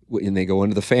 and they go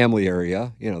into the family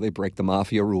area. They break the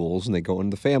mafia rules, and they go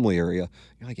into the family area.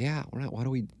 You're like, yeah, we're not. What are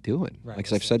we doing? Right, Like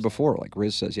that's I've said before, like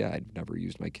Riz says, yeah, I'd never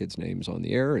used my kids' names on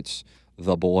the air. It's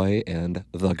the boy and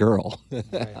the girl.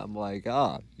 Right. I'm like,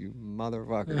 you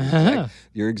motherfucker.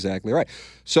 You're exactly right.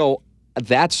 So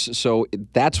that's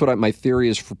what my theory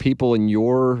is for people in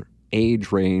your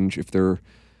age range. If they're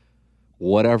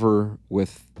whatever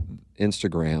with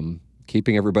Instagram,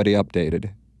 keeping everybody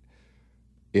updated,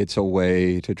 it's a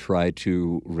way to try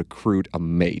to recruit a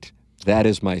mate. That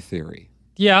is my theory.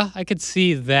 Yeah, I could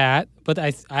see that, but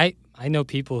I know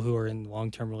people who are in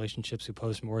long-term relationships who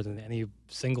post more than any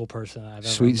single person I've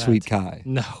ever met. Sweet Kai.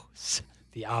 No,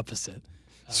 the opposite.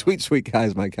 Sweet Kai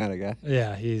is my kind of guy.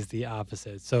 Yeah, he's the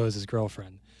opposite. So is his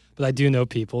girlfriend. But I do know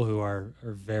people who are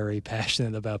very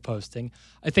passionate about posting.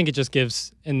 I think it just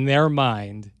gives, in their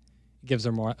mind, it gives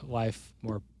their life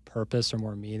more purpose or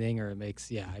more meaning, or it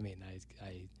makes, I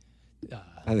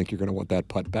think you're going to want that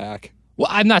putt back. Well,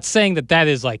 I'm not saying that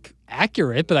is like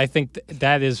accurate, but I think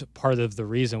that is part of the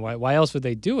reason why. Why else would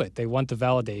they do it? They want the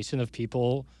validation of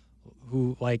people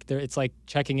who it's like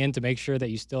checking in to make sure that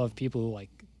you still have people who like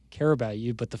care about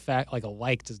you. But the fact, like, a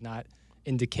like does not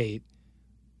indicate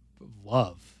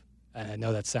love. And I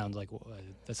know that sounds like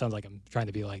I'm trying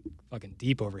to be like fucking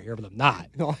deep over here, but I'm not.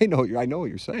 No, I know what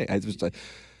you're saying.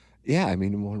 yeah, I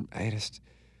mean, I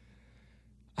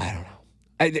don't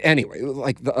know. Anyway,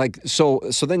 so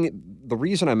then the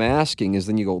reason I'm asking is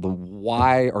then you go, then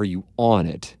why are you on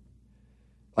it?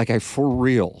 Like, for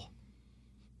real,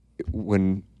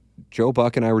 when Joe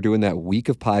Buck and I were doing that week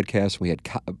of podcasts, we had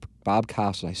Bob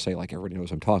Costas. I say like everybody knows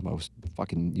what I'm talking about.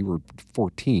 You were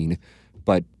 14,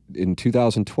 but in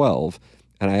 2012,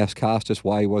 and I asked Costas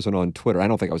why he wasn't on Twitter. I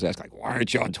don't think I was asking, like, why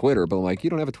aren't you on Twitter? But I'm like, you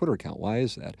don't have a Twitter account. Why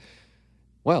is that?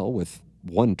 Well, with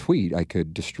one tweet, I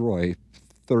could destroy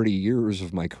 30 years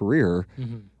of my career.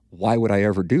 Mm-hmm. Why would I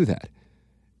ever do that?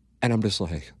 And I'm just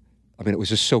like, I mean, it was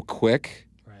just so quick.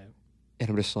 And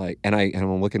I'm just like, and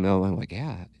I'm looking now, I'm like,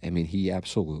 yeah, I mean, he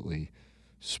absolutely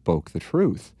spoke the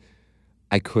truth.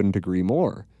 I couldn't agree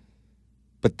more.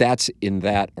 But that's in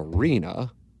that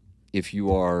arena. If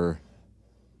you are,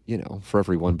 for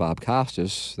every one Bob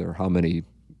Costas, there are how many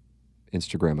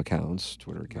Instagram accounts,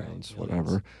 Twitter accounts,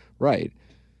 whatever. Right.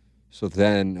 So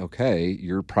then, okay,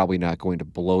 you're probably not going to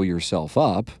blow yourself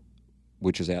up,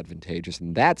 which is advantageous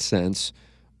in that sense.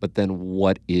 But then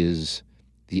what is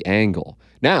the angle?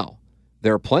 Now,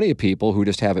 there are plenty of people who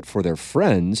just have it for their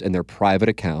friends and their private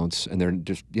accounts, and they're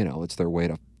just, it's their way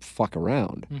to fuck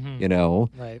around,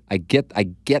 Right. I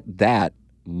get that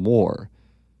more.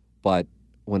 But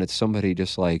when it's somebody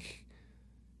just like,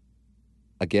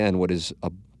 again, what is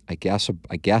I guess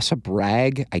a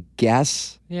brag, I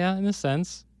guess. Yeah, in a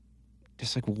sense.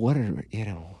 Just like, what are,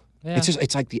 Yeah. It's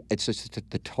just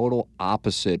the total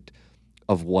opposite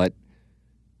of what,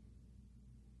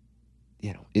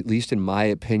 at least in my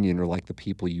opinion, are like the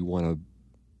people you want to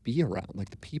be around,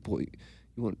 like the people you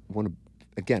want to,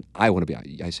 again, I want to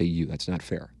be, I say you, that's not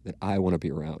fair, that I want to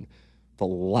be around. The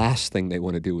last thing they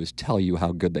want to do is tell you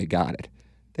how good they got it.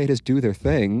 They just do their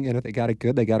thing, and if they got it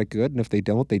good, they got it good, and if they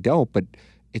don't, they don't, but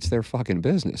it's their fucking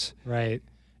business. Right.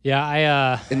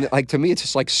 Yeah, And like, to me, it's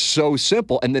just like so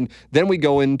simple. And then we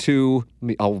go into,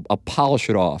 I'll polish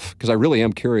it off, because I really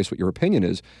am curious what your opinion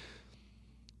is.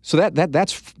 So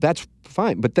that's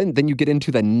fine. But then you get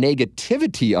into the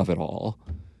negativity of it all,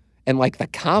 and like the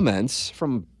comments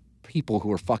from people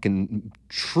who are fucking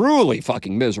truly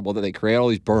fucking miserable, that they create all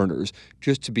these burners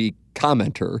just to be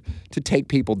commenter, to take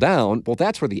people down. Well,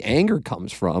 that's where the anger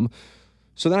comes from.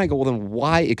 So then I go, well, then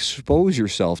why expose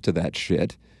yourself to that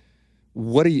shit?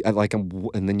 What do you like?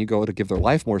 And then you go to give their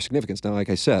life more significance. Now, like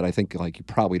I said, I think like you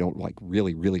probably don't like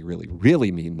really, really, really,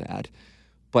 really mean that.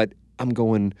 But I'm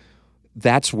going,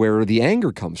 that's where the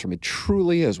anger comes from. It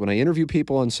truly is. When I interview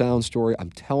people on Sound Story, I'm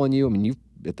telling you, I mean,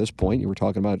 at this point, you were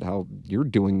talking about how you're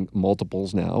doing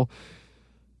multiples now.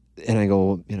 And I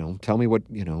go, tell me what,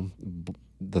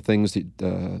 the things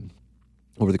that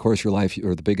over the course of your life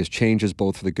are the biggest changes,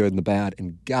 both for the good and the bad.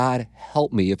 And God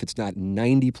help me if it's not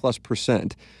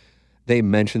 90+%, they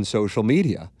mention social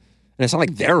media. And it's not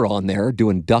like they're on there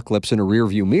doing duck lips in a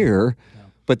rearview mirror.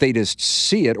 But they just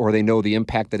see it, or they know the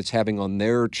impact that it's having on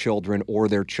their children or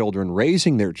their children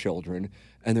raising their children.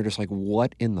 And they're just like,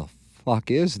 what in the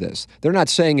fuck is this? They're not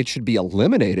saying it should be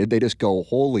eliminated. They just go,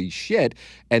 holy shit.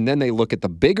 And then they look at the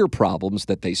bigger problems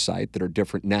that they cite that are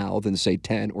different now than, say,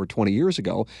 10 or 20 years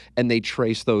ago, and they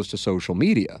trace those to social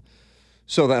media.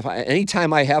 So that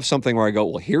anytime I have something where I go,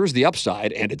 well, here's the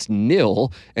upside and it's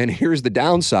nil, and here's the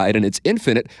downside and it's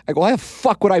infinite, I go, how the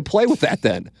fuck would I play with that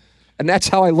then? And that's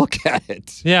how I look at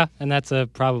it. Yeah, and that's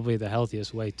probably the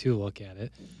healthiest way to look at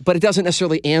it. But it doesn't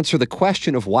necessarily answer the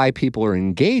question of why people are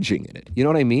engaging in it. You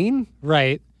know what I mean?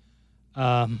 Right.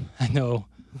 I know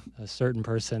a certain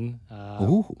person.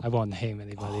 I won't name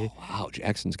anybody. Oh, wow,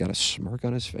 Jackson's got a smirk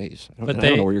on his face. I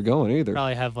don't know where you're going either.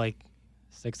 Probably have like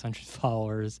 600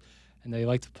 followers, and they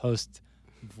like to post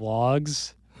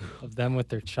vlogs of them with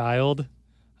their child,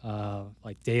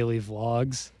 like daily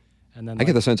vlogs. And then I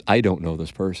get the sense I don't know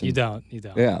this person. You don't.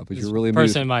 Yeah, but you're really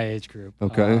person in my age group.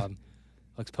 Okay.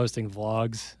 Like posting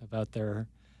vlogs about their,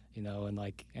 and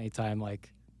like anytime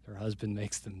like their husband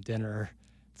makes them dinner,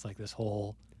 it's like this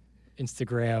whole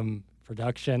Instagram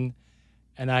production.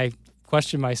 And I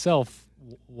question myself,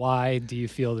 why do you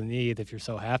feel the need, if you're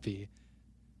so happy,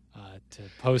 to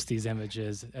post these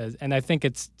images? And I think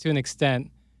it's to an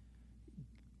extent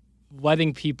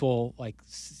letting people like.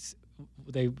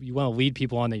 You want to lead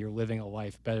people on that you're living a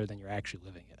life better than you're actually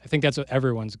living it. I think that's what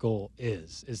everyone's goal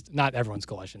is not everyone's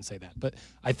goal, I shouldn't say that, but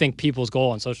I think people's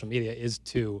goal on social media is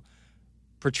to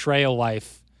portray a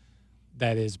life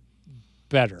that is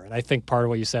better. And I think part of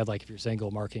what you said, like if you're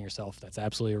single, marketing yourself, that's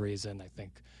absolutely a reason. I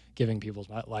think giving people's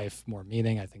life more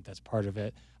meaning, I think that's part of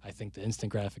it. I think the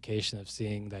instant gratification of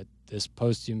seeing that this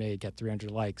post you made get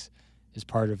 300 likes is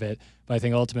part of it. But I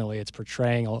think ultimately it's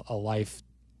portraying a life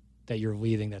that you're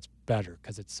leading that's better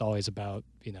because it's always about,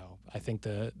 I think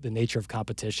the nature of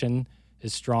competition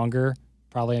is stronger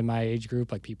probably in my age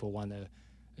group. Like people want to,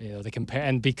 they compare,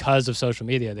 and because of social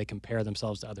media, they compare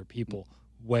themselves to other people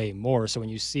way more. So when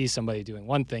you see somebody doing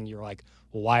one thing, you're like,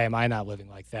 well, why am I not living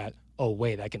like that? Oh,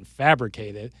 wait, I can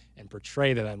fabricate it and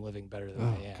portray that I'm living better than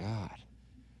I am. God.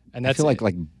 And that's I feel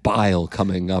like bile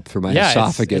coming up through my Yeah,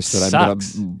 esophagus that I'm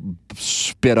going to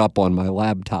spit up on my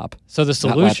laptop. So the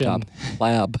solution,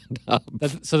 laptop.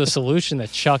 So the solution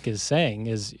that Chuck is saying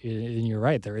is, and you're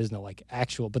right, there is no like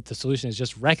actual, but the solution is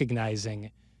just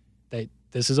recognizing that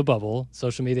this is a bubble.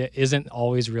 Social media isn't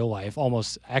always real life. It's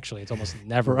almost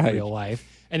never Right. real life.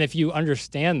 And if you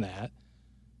understand that,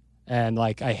 and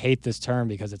like I hate this term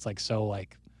because it's like so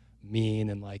like mean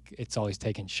and like it's always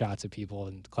taking shots at people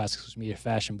in classic social media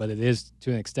fashion, but it is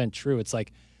to an extent true. It's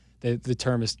like the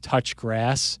term is touch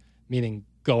grass, meaning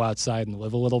go outside and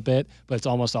live a little bit, but it's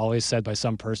almost always said by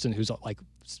some person who's like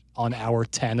on hour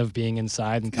 10 of being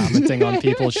inside and commenting on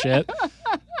people's shit.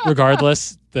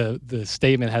 Regardless, the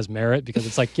statement has merit because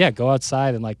it's like, yeah, go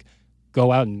outside and like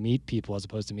go out and meet people as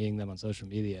opposed to meeting them on social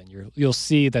media. And you'll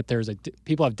see that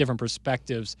people have different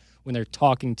perspectives when they're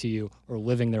talking to you or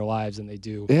living their lives than they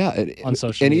do on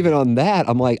social media. And even on that,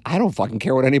 I'm like, I don't fucking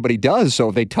care what anybody does. So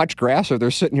if they touch grass or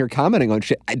they're sitting here commenting on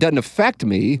shit, it doesn't affect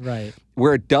me. Right.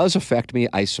 Where it does affect me,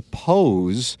 I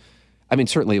suppose, I mean,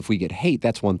 certainly if we get hate,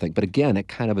 that's one thing. But again, it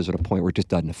kind of is at a point where it just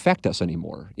doesn't affect us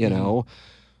anymore, you know?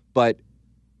 But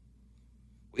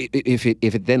if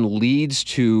it then leads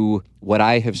to what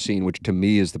I have seen, which to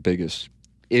me is the biggest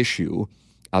issue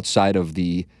outside of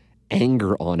the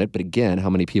anger on it, but again, how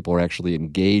many people are actually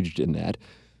engaged in that,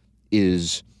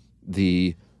 is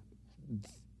the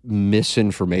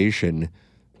misinformation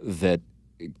that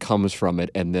comes from it,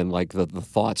 and then like the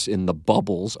thoughts in the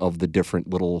bubbles of the different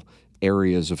little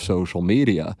areas of social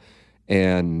media.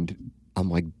 And I'm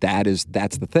like, that's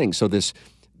the thing. So this,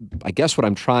 I guess what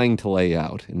I'm trying to lay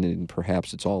out, and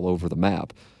perhaps it's all over the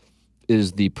map,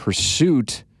 is the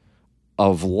pursuit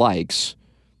of likes,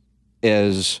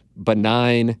 as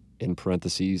benign, in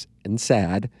parentheses, and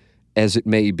sad as it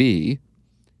may be,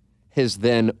 has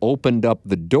then opened up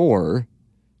the door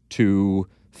to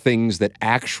things that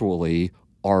actually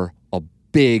are a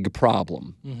big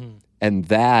problem. And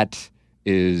that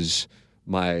is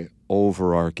my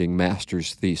overarching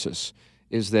master's thesis,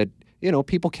 is that,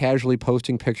 people casually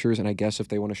posting pictures, and I guess if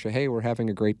they want to say, hey, we're having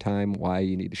a great time, why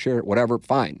you need to share it, whatever,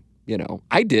 fine.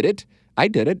 I did it.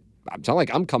 It's not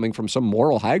like I'm coming from some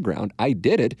moral high ground. I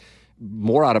did it.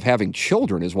 More out of having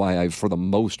children is why I, for the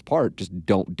most part, just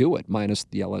don't do it, minus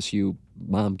the LSU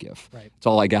mom gif. Right. It's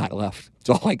all I got left. It's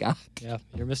all I got. Yeah,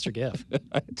 you're Mr. GIF.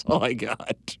 That's all I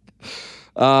got.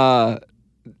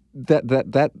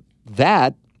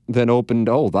 That then opened,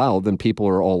 then people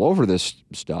are all over this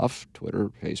stuff,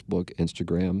 Twitter, Facebook,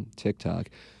 Instagram, TikTok.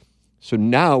 So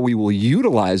now we will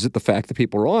utilize it, the fact that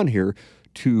people are on here,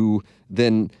 to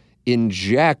then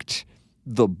inject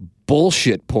the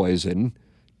bullshit poison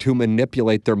to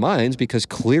manipulate their minds, because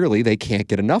clearly they can't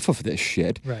get enough of this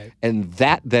shit. Right. And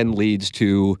that then leads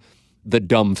to the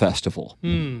Dumb Festival.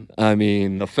 I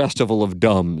mean, the Festival of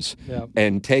Dumbs. Yep.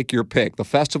 And take your pick. The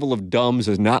Festival of Dumbs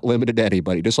is not limited to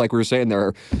anybody. Just like we were saying,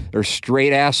 there are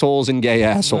straight assholes and gay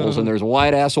assholes, and there's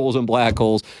white assholes and black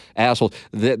assholes.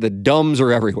 The dumbs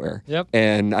are everywhere. Yep.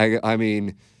 And I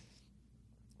mean,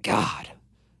 God,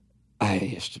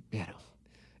 there's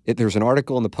an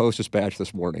article in the Post-Dispatch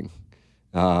this morning.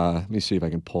 Let me see if I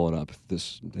can pull it up.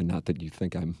 Not that you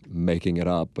think I'm making it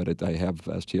up, but I have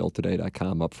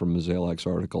stltoday.com up from Mazalek's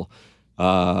article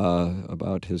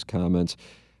about his comments.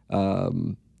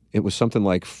 It was something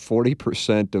like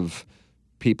 40% of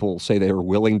people say they are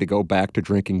willing to go back to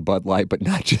drinking Bud Light, but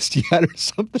not just yet, or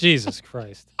something. Jesus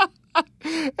Christ.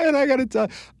 And I got to tell,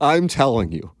 I'm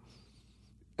telling you,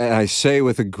 and I say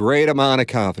with a great amount of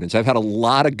confidence, I've had a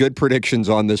lot of good predictions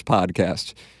on this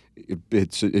podcast.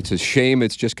 It's a shame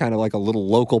it's just kind of like a little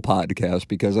local podcast,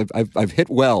 because I've hit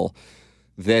well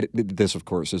that this, of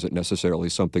course, isn't necessarily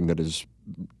something that is,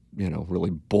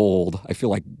 really bold. I feel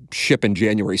like shipping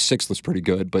January 6th was pretty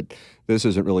good, but this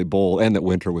isn't really bold, and that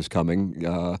winter was coming.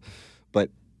 But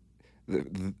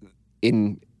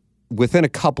within a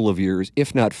couple of years,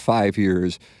 if not 5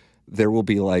 years, there will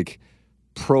be like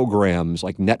programs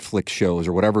like Netflix shows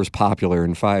or whatever is popular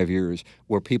in 5 years,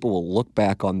 where people will look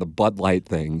back on the Bud Light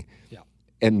thing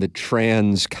and the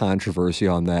trans controversy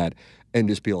on that and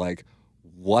just be like,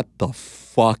 what the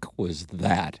fuck was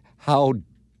that? How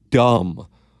dumb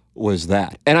was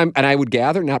that? And I would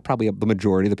gather, not probably the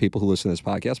majority of the people who listen to this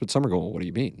podcast, but some are going, well, what do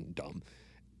you mean dumb?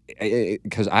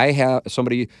 Because I have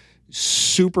somebody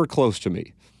super close to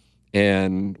me,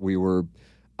 and we were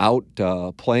out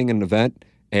playing an event,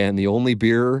 and the only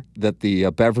beer that the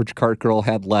beverage cart girl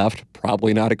had left,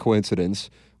 probably not a coincidence,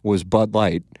 was Bud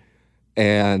Light.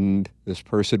 And this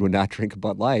person would not drink a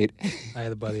Bud Light. I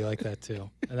had a buddy like that too.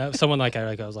 And that was someone I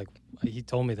was like, he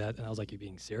told me that, and I was like, "You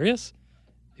being serious?"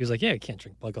 He was like, "Yeah, you can't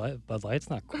drink Bud Light. It's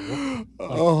not cool." Like,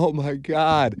 oh my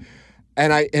God.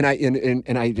 And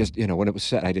I just, when it was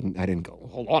said, I didn't go,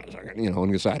 hold on a second,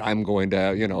 and decide I'm going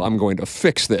to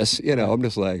fix this. I'm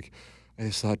just like, I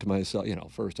just thought to myself,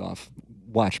 first off,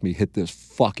 watch me hit this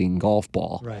fucking golf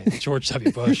ball. Right. George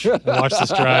W. Bush. Watch this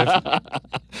drive.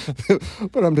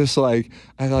 But I'm just like,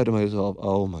 I thought to myself,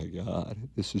 oh my God,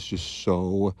 this is just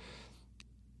so,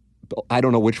 I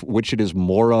don't know which it is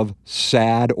more of,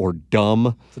 sad or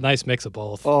dumb. It's a nice mix of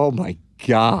both. Oh my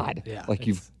God. Yeah.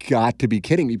 You've got to be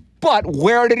kidding me. But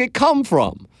where did it come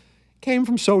from? It came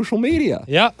from social media.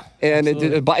 Yeah.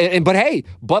 And but hey,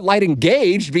 Bud Light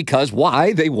engaged because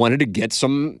why? They wanted to get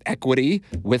some equity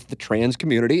with the trans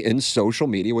community in social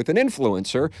media with an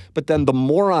influencer. But then the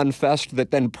moron fest that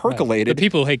then percolated. The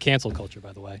people who hate cancel culture,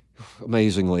 by the way.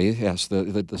 Amazingly, yes,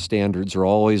 the standards are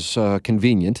always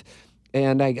convenient.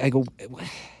 And I go,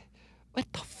 what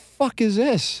the fuck is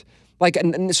this?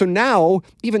 And so now,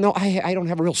 even though I don't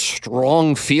have a real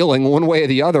strong feeling one way or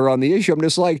the other on the issue, I'm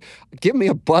just like, give me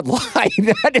a Bud Light.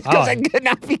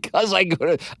 Not because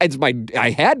I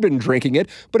had been drinking it,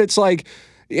 but it's like,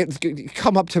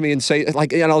 come up to me and say,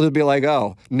 and I'll just be like,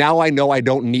 oh, now I know I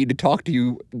don't need to talk to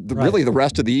you really the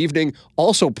rest of the evening.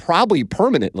 Also, probably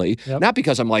permanently, not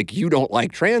because I'm like, you don't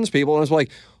like trans people. And I was like,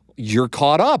 you're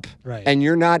caught up, right? And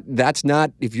you're not. That's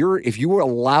not. If you were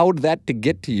allowed that to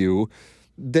get to you,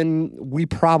 then we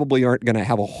probably aren't going to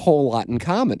have a whole lot in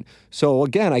common. So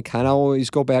again, I kind of always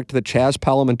go back to the Chaz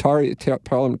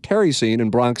parliamentary scene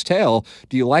in Bronx Tale.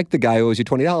 Do you like the guy who owes you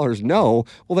 $20? No.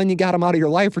 Well, then you got him out of your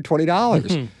life for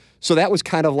 $20. So that was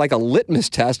kind of like a litmus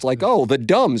test, like, oh, the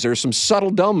dumbs. There's some subtle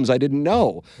dumbs I didn't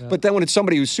know. Yeah. But then when it's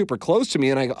somebody who's super close to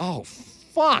me and I go, oh,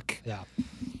 fuck. Yeah.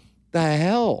 The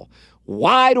hell?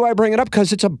 Why do I bring it up?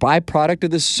 Because it's a byproduct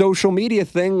of this social media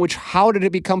thing, how did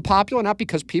it become popular? Not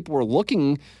because people were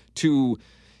looking to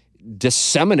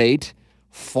disseminate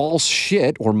false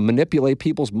shit or manipulate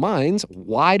people's minds.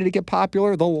 Why did it get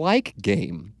popular? The like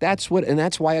game. That's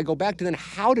why I go back to then,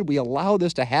 how did we allow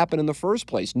this to happen in the first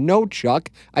place? No, Chuck,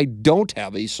 I don't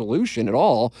have a solution at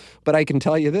all, but I can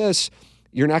tell you this,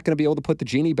 you're not going to be able to put the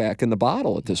genie back in the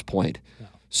bottle at this point. No.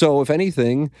 So if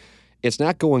anything, it's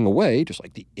not going away, just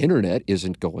like the internet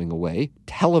isn't going away.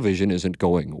 Television isn't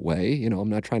going away. I'm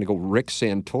not trying to go Rick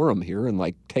Santorum here and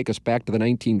take us back to the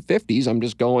 1950s. I'm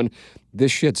just going,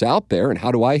 this shit's out there, and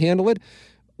how do I handle it?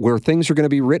 Where things are going to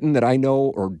be written that I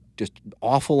know are just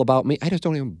awful about me, I just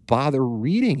don't even bother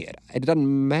reading it. It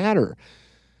doesn't matter.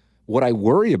 What I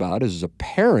worry about as a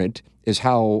parent is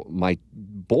how my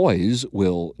boys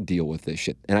will deal with this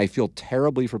shit. And I feel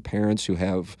terribly for parents who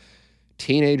have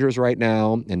teenagers right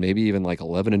now, and maybe even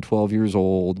 11 and 12 years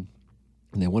old,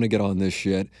 and they want to get on this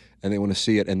shit, and they want to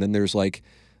see it, and then there's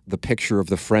the picture of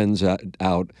the friends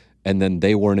out, and then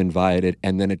they weren't invited,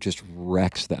 and then it just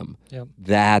wrecks them. Yep.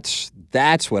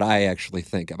 That's what I actually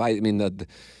think of. I mean,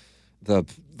 the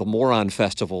moron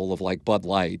festival of Bud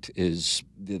Light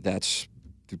that's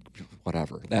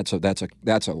whatever. That's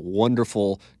a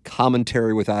wonderful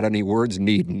commentary without any words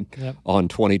needed on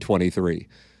 2023.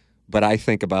 But I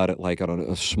think about it on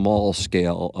a small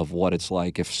scale of what it's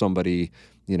like if somebody,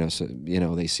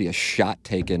 they see a shot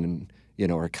taken,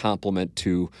 or a compliment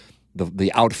to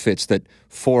the outfits that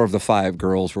 4 of the 5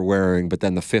 girls were wearing, but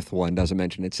then the 5th one doesn't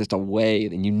mention. It's just a way,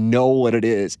 and you know what it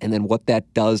is, and then what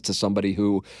that does to somebody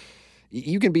who,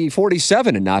 you can be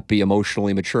 47 and not be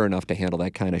emotionally mature enough to handle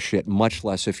that kind of shit, much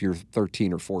less if you're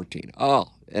 13 or 14. Oh,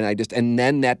 and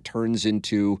then that turns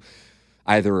into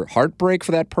either heartbreak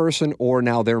for that person, or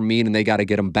now they're mean and they got to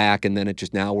get them back, and then it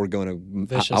just, now we're going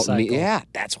to out me. Yeah,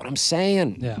 that's what I'm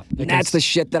saying. Yeah, and that's the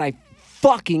shit that I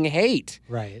fucking hate.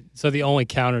 Right. So the only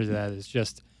counter to that is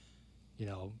just,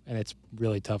 and it's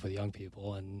really tough with young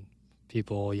people and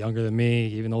people younger than me,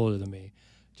 even older than me,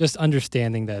 just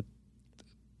understanding that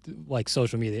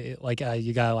social media,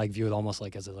 you gotta view it almost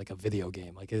as a video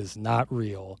game. It is not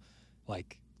real.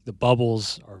 The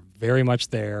bubbles are very much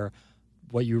there.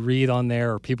 What you read on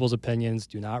there or people's opinions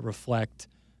do not reflect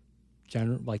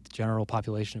the general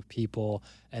population of people.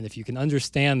 And if you can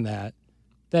understand that,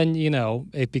 then,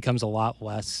 it becomes a lot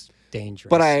less dangerous.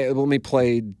 But let me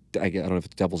play, I don't know if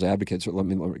it's devil's advocate or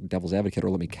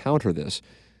let me counter this.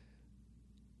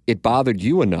 It bothered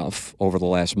you enough over the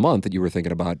last month that you were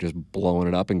thinking about just blowing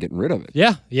it up and getting rid of it.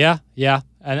 Yeah.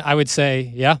 And I would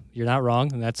say, you're not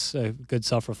wrong. And that's a good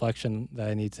self-reflection that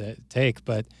I need to take.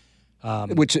 But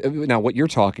Which now, what you're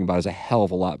talking about is a hell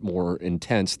of a lot more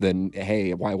intense than,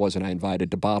 hey, why wasn't I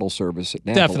invited to bottle service at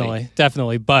Napoli?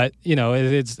 Definitely. But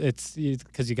it's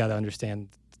because you got to understand.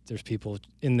 There's people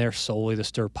in there solely to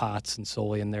stir pots and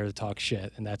solely in there to talk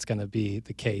shit, and that's going to be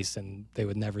the case. And they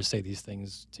would never say these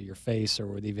things to your face or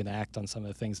would even act on some of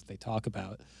the things that they talk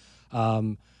about.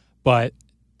 But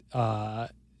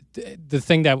the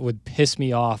thing that would piss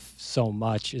me off so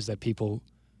much is that people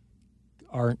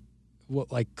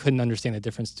couldn't understand the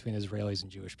difference between Israelis and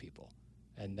Jewish people,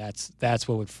 and that's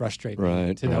what would frustrate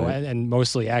me to know. And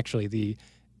mostly, actually, the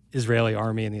Israeli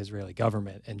army and the Israeli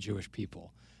government and Jewish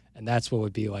people. And that's what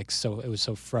would be like. So it was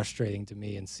so frustrating to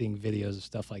me, and seeing videos of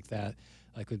stuff like that,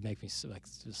 would make me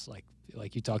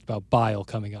like you talked about bile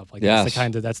coming up. Yes.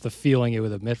 That's the feeling it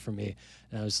would emit from me.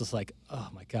 And I was just like, oh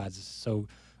my God, this is so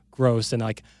gross. And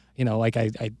I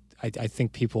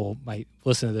think people might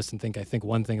listen to this and think I think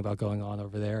one thing about going on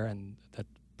over there, and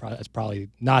that's probably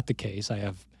not the case. I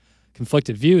have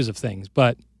conflicted views of things,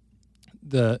 but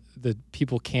the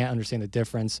people can't understand the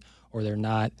difference, or they're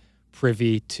not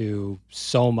privy to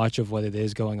so much of what it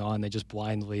is going on. They just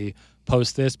blindly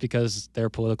post this because their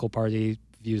political party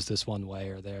views this one way,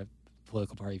 or their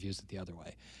political party views it the other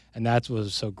way. And that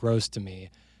was so gross to me.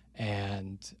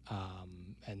 And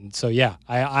so, yeah,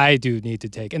 I do need to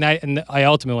take, and I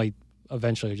ultimately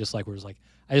eventually just I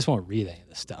just won't read any of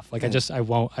this stuff. I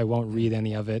won't read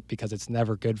any of it because it's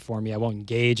never good for me. I won't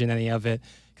engage in any of it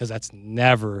because that's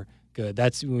never good.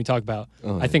 That's when we talk about,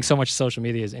 I think so much social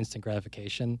media is instant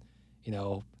gratification.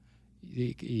 You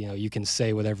can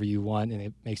say whatever you want and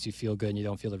it makes you feel good and you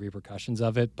don't feel the repercussions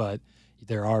of it, but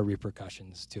there are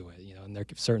repercussions to it, and there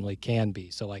certainly can be.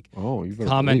 So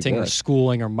commenting or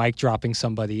schooling or mic dropping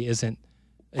somebody it's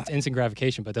instant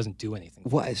gratification, but it doesn't do anything.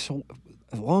 Well, so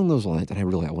along those lines, and I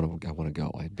want to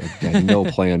go. I had no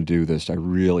plan to do this. I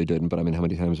really didn't, but I mean, how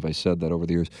many times have I said that over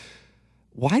the years?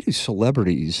 Why do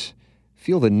celebrities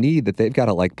feel the need that they've got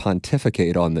to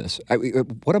pontificate on this?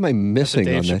 What am I missing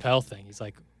on that? Dave Chappelle thing. He's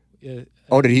like,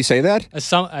 oh, did he say that?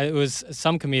 It was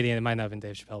some comedian. It might not have been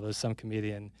Dave Chappelle. But it was some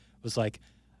comedian was like,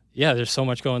 yeah, there's so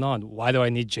much going on. Why do I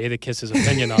need Jadakiss's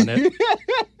opinion on it?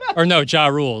 Or no, Ja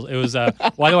Rule. It was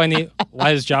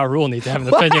why does Ja Rule need to have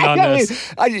an opinion on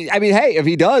this? I mean, hey, if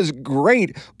he does,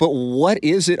 great. But what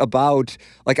is it about?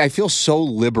 I feel so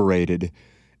liberated.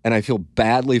 And I feel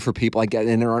badly for people. I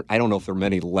don't know if there are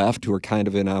many left who are kind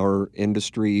of in our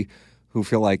industry who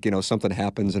feel like, something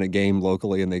happens in a game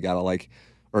locally and they got to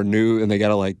and they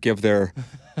got to give their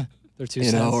 2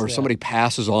 cents. Or somebody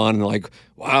passes on and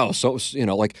wow, so,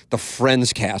 the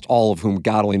Friends cast, all of whom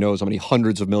God only knows how many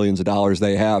hundreds of millions of dollars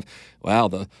they have. Wow,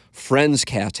 the Friends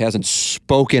cast hasn't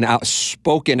spoken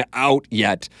out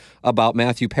yet about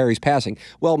Matthew Perry's passing.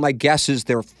 Well, my guess is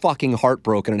they're fucking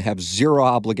heartbroken and have zero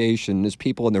obligation as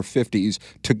people in their 50s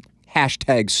to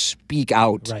hashtag speak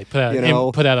out. Right, put out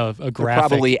a graphic. They're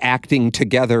probably acting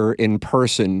together in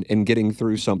person and getting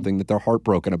through something that they're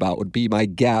heartbroken about would be my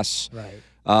guess. Right.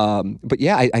 But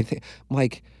yeah, I think,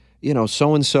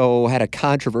 so-and-so had a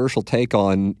controversial take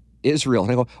on Israel.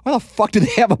 And I go, why the fuck do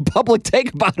they have a public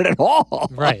take about it at all?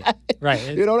 Right.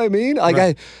 You know what I mean?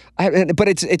 Right. But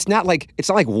it's not like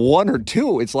one or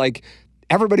two. It's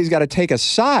everybody's got to take a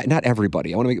side. Not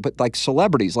everybody. I want to make it, but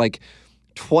celebrities,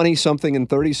 20-something and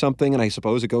 30-something, and I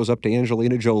suppose it goes up to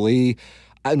Angelina Jolie.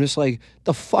 I'm just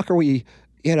the fuck are we,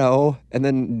 and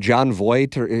then John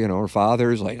Voight, or, her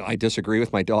father's I disagree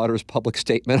with my daughter's public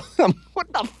statement.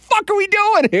 What the fuck are we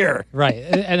doing here? Right.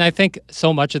 And I think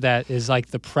so much of that is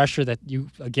the pressure that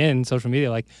social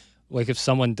media, if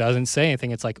someone doesn't say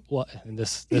anything, it's what? And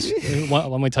this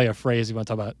let me tell you a phrase. You want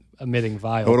to talk about emitting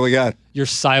vile. What do we got? Your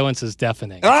silence is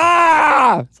deafening.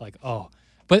 Ah! It's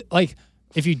but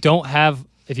if you don't have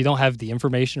the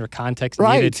information or context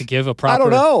needed to give a proper... I don't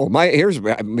know.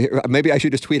 Maybe I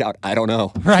should just tweet out, I don't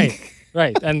know.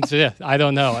 Right. And so, yeah, I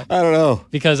don't know. I don't know.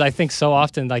 Because I think so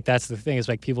often, that's the thing, is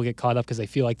people get caught up because they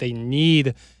feel like they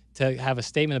need to have a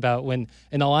statement about when,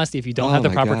 in all honesty, if you don't have the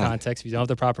proper context, if you don't have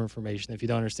the proper information, if you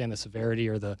don't understand the severity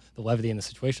or the levity in the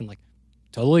situation,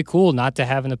 totally cool not to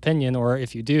have an opinion, or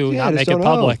if you do, not make it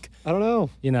public. I don't know.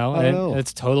 And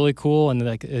it's totally cool, and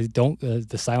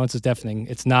the silence is deafening.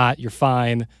 It's not. You're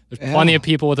fine. There's plenty of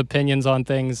people with opinions on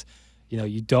things.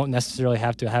 You don't necessarily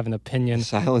have to have an opinion.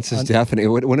 Silence is deafening.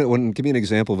 Give me an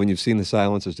example of when you've seen the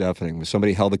silence is deafening. Was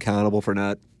somebody held accountable for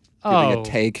not giving a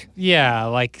take?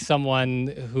 Yeah, someone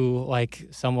who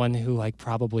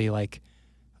probably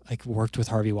worked with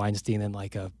Harvey Weinstein in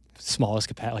a smallest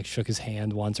capacity, like shook his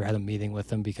hand once or had a meeting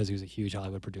with him because he was a huge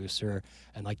Hollywood producer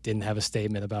and like didn't have a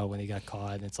statement about when he got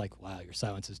caught. And it's like, wow, your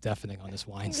silence is deafening on this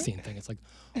Weinstein thing. It's like,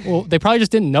 well, they probably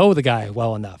just didn't know the guy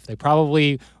well enough. They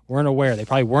probably weren't aware. They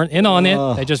probably weren't in on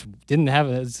it. They just didn't have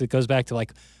it. It goes back to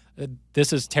like,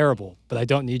 this is terrible, but I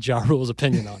don't need Ja Rule's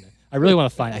opinion on it. I really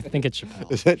want to find. I think it's Chappelle.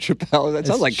 Is that Chappelle? That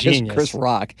sounds like Chris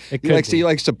Rock. He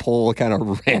likes to pull kind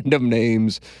of random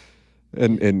names,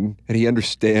 and he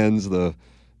understands the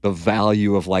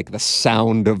value of like the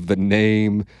sound of the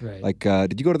name. Right. Like,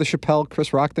 did you go to the Chappelle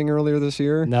Chris Rock thing earlier this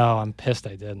year? No, I'm pissed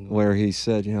I didn't. Where he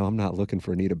said, I'm not looking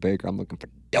for Anita Baker. I'm looking for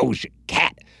Doja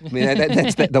Cat. I mean,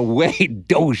 that's the way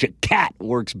Doja Cat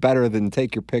works better than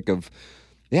take your pick of.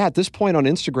 Yeah, at this point on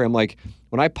Instagram, like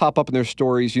when I pop up in their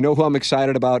stories, you know who I'm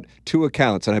excited about? 2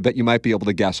 accounts, and I bet you might be able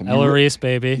to guess them. Ella Reese,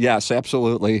 baby. Yes,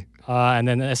 absolutely. And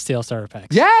then the STL starter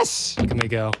packs. Yes! Look at me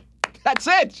go. That's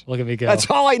it. Look at me go. That's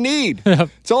all I need.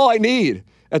 That's all I need.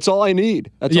 That's all I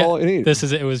need. That's all I need.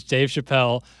 It was Dave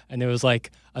Chappelle, and it was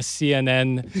like a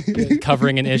CNN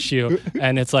covering an issue,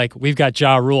 and it's like, we've got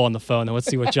Ja Rule on the phone, and let's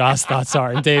see what Ja's thoughts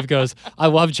are. And Dave goes, I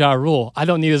love Ja Rule. I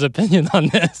don't need his opinion on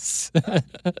this.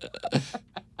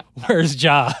 Where's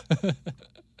Ja?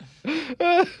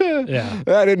 Yeah.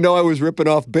 I didn't know I was ripping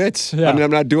off bits. Yeah. I mean,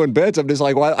 I'm not doing bits. I'm just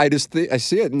like, well, I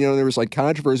see it. And, there was like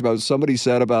controversy about somebody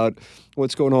said about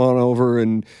what's going on over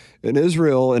in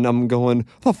Israel. And I'm going,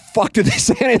 the fuck did they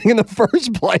say anything in the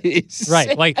first place?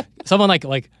 Right. Like someone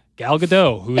like Gal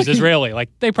Gadot, who is Israeli. Like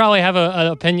they probably have an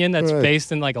opinion that's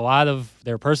based in like a lot of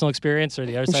their personal experience or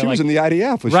the other side. She was in the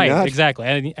IDF, was she right, not? exactly.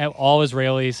 And all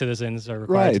Israeli citizens are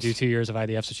required to do 2 years of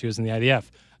IDF, so she was in the IDF.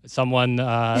 Someone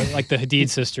like the Hadid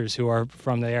sisters who are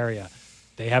from the area,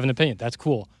 they have an opinion. That's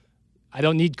cool. I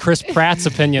don't need Chris Pratt's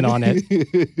opinion on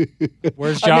it.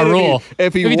 Where's Ja Rule?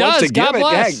 If he wants does, to give God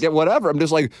bless. it, whatever. I'm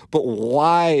just like, but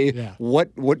why? Yeah.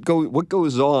 What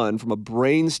goes on from a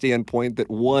brain standpoint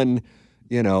that one,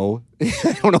 I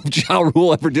don't know if Ja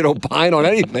Rule ever did opine on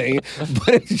anything,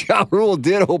 but if Ja Rule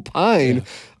did opine,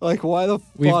 like why the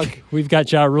fuck? We've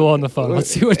got Ja Rule on the phone. Let's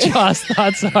see what Ja's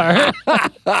thoughts are.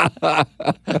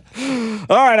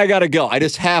 All right, I gotta go. I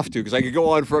just have to because I could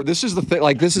go on for. This is the thing.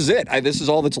 Like this is it. This is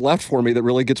all that's left for me that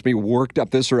really gets me worked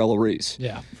up. This or Ella Reese.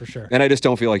 Yeah, for sure. And I just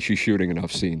don't feel like she's shooting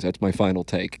enough scenes. That's my final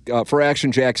take. For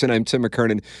Action Jackson, I'm Tim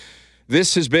McKernan.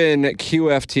 This has been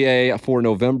QFTA for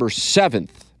November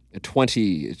 7th,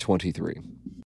 2023.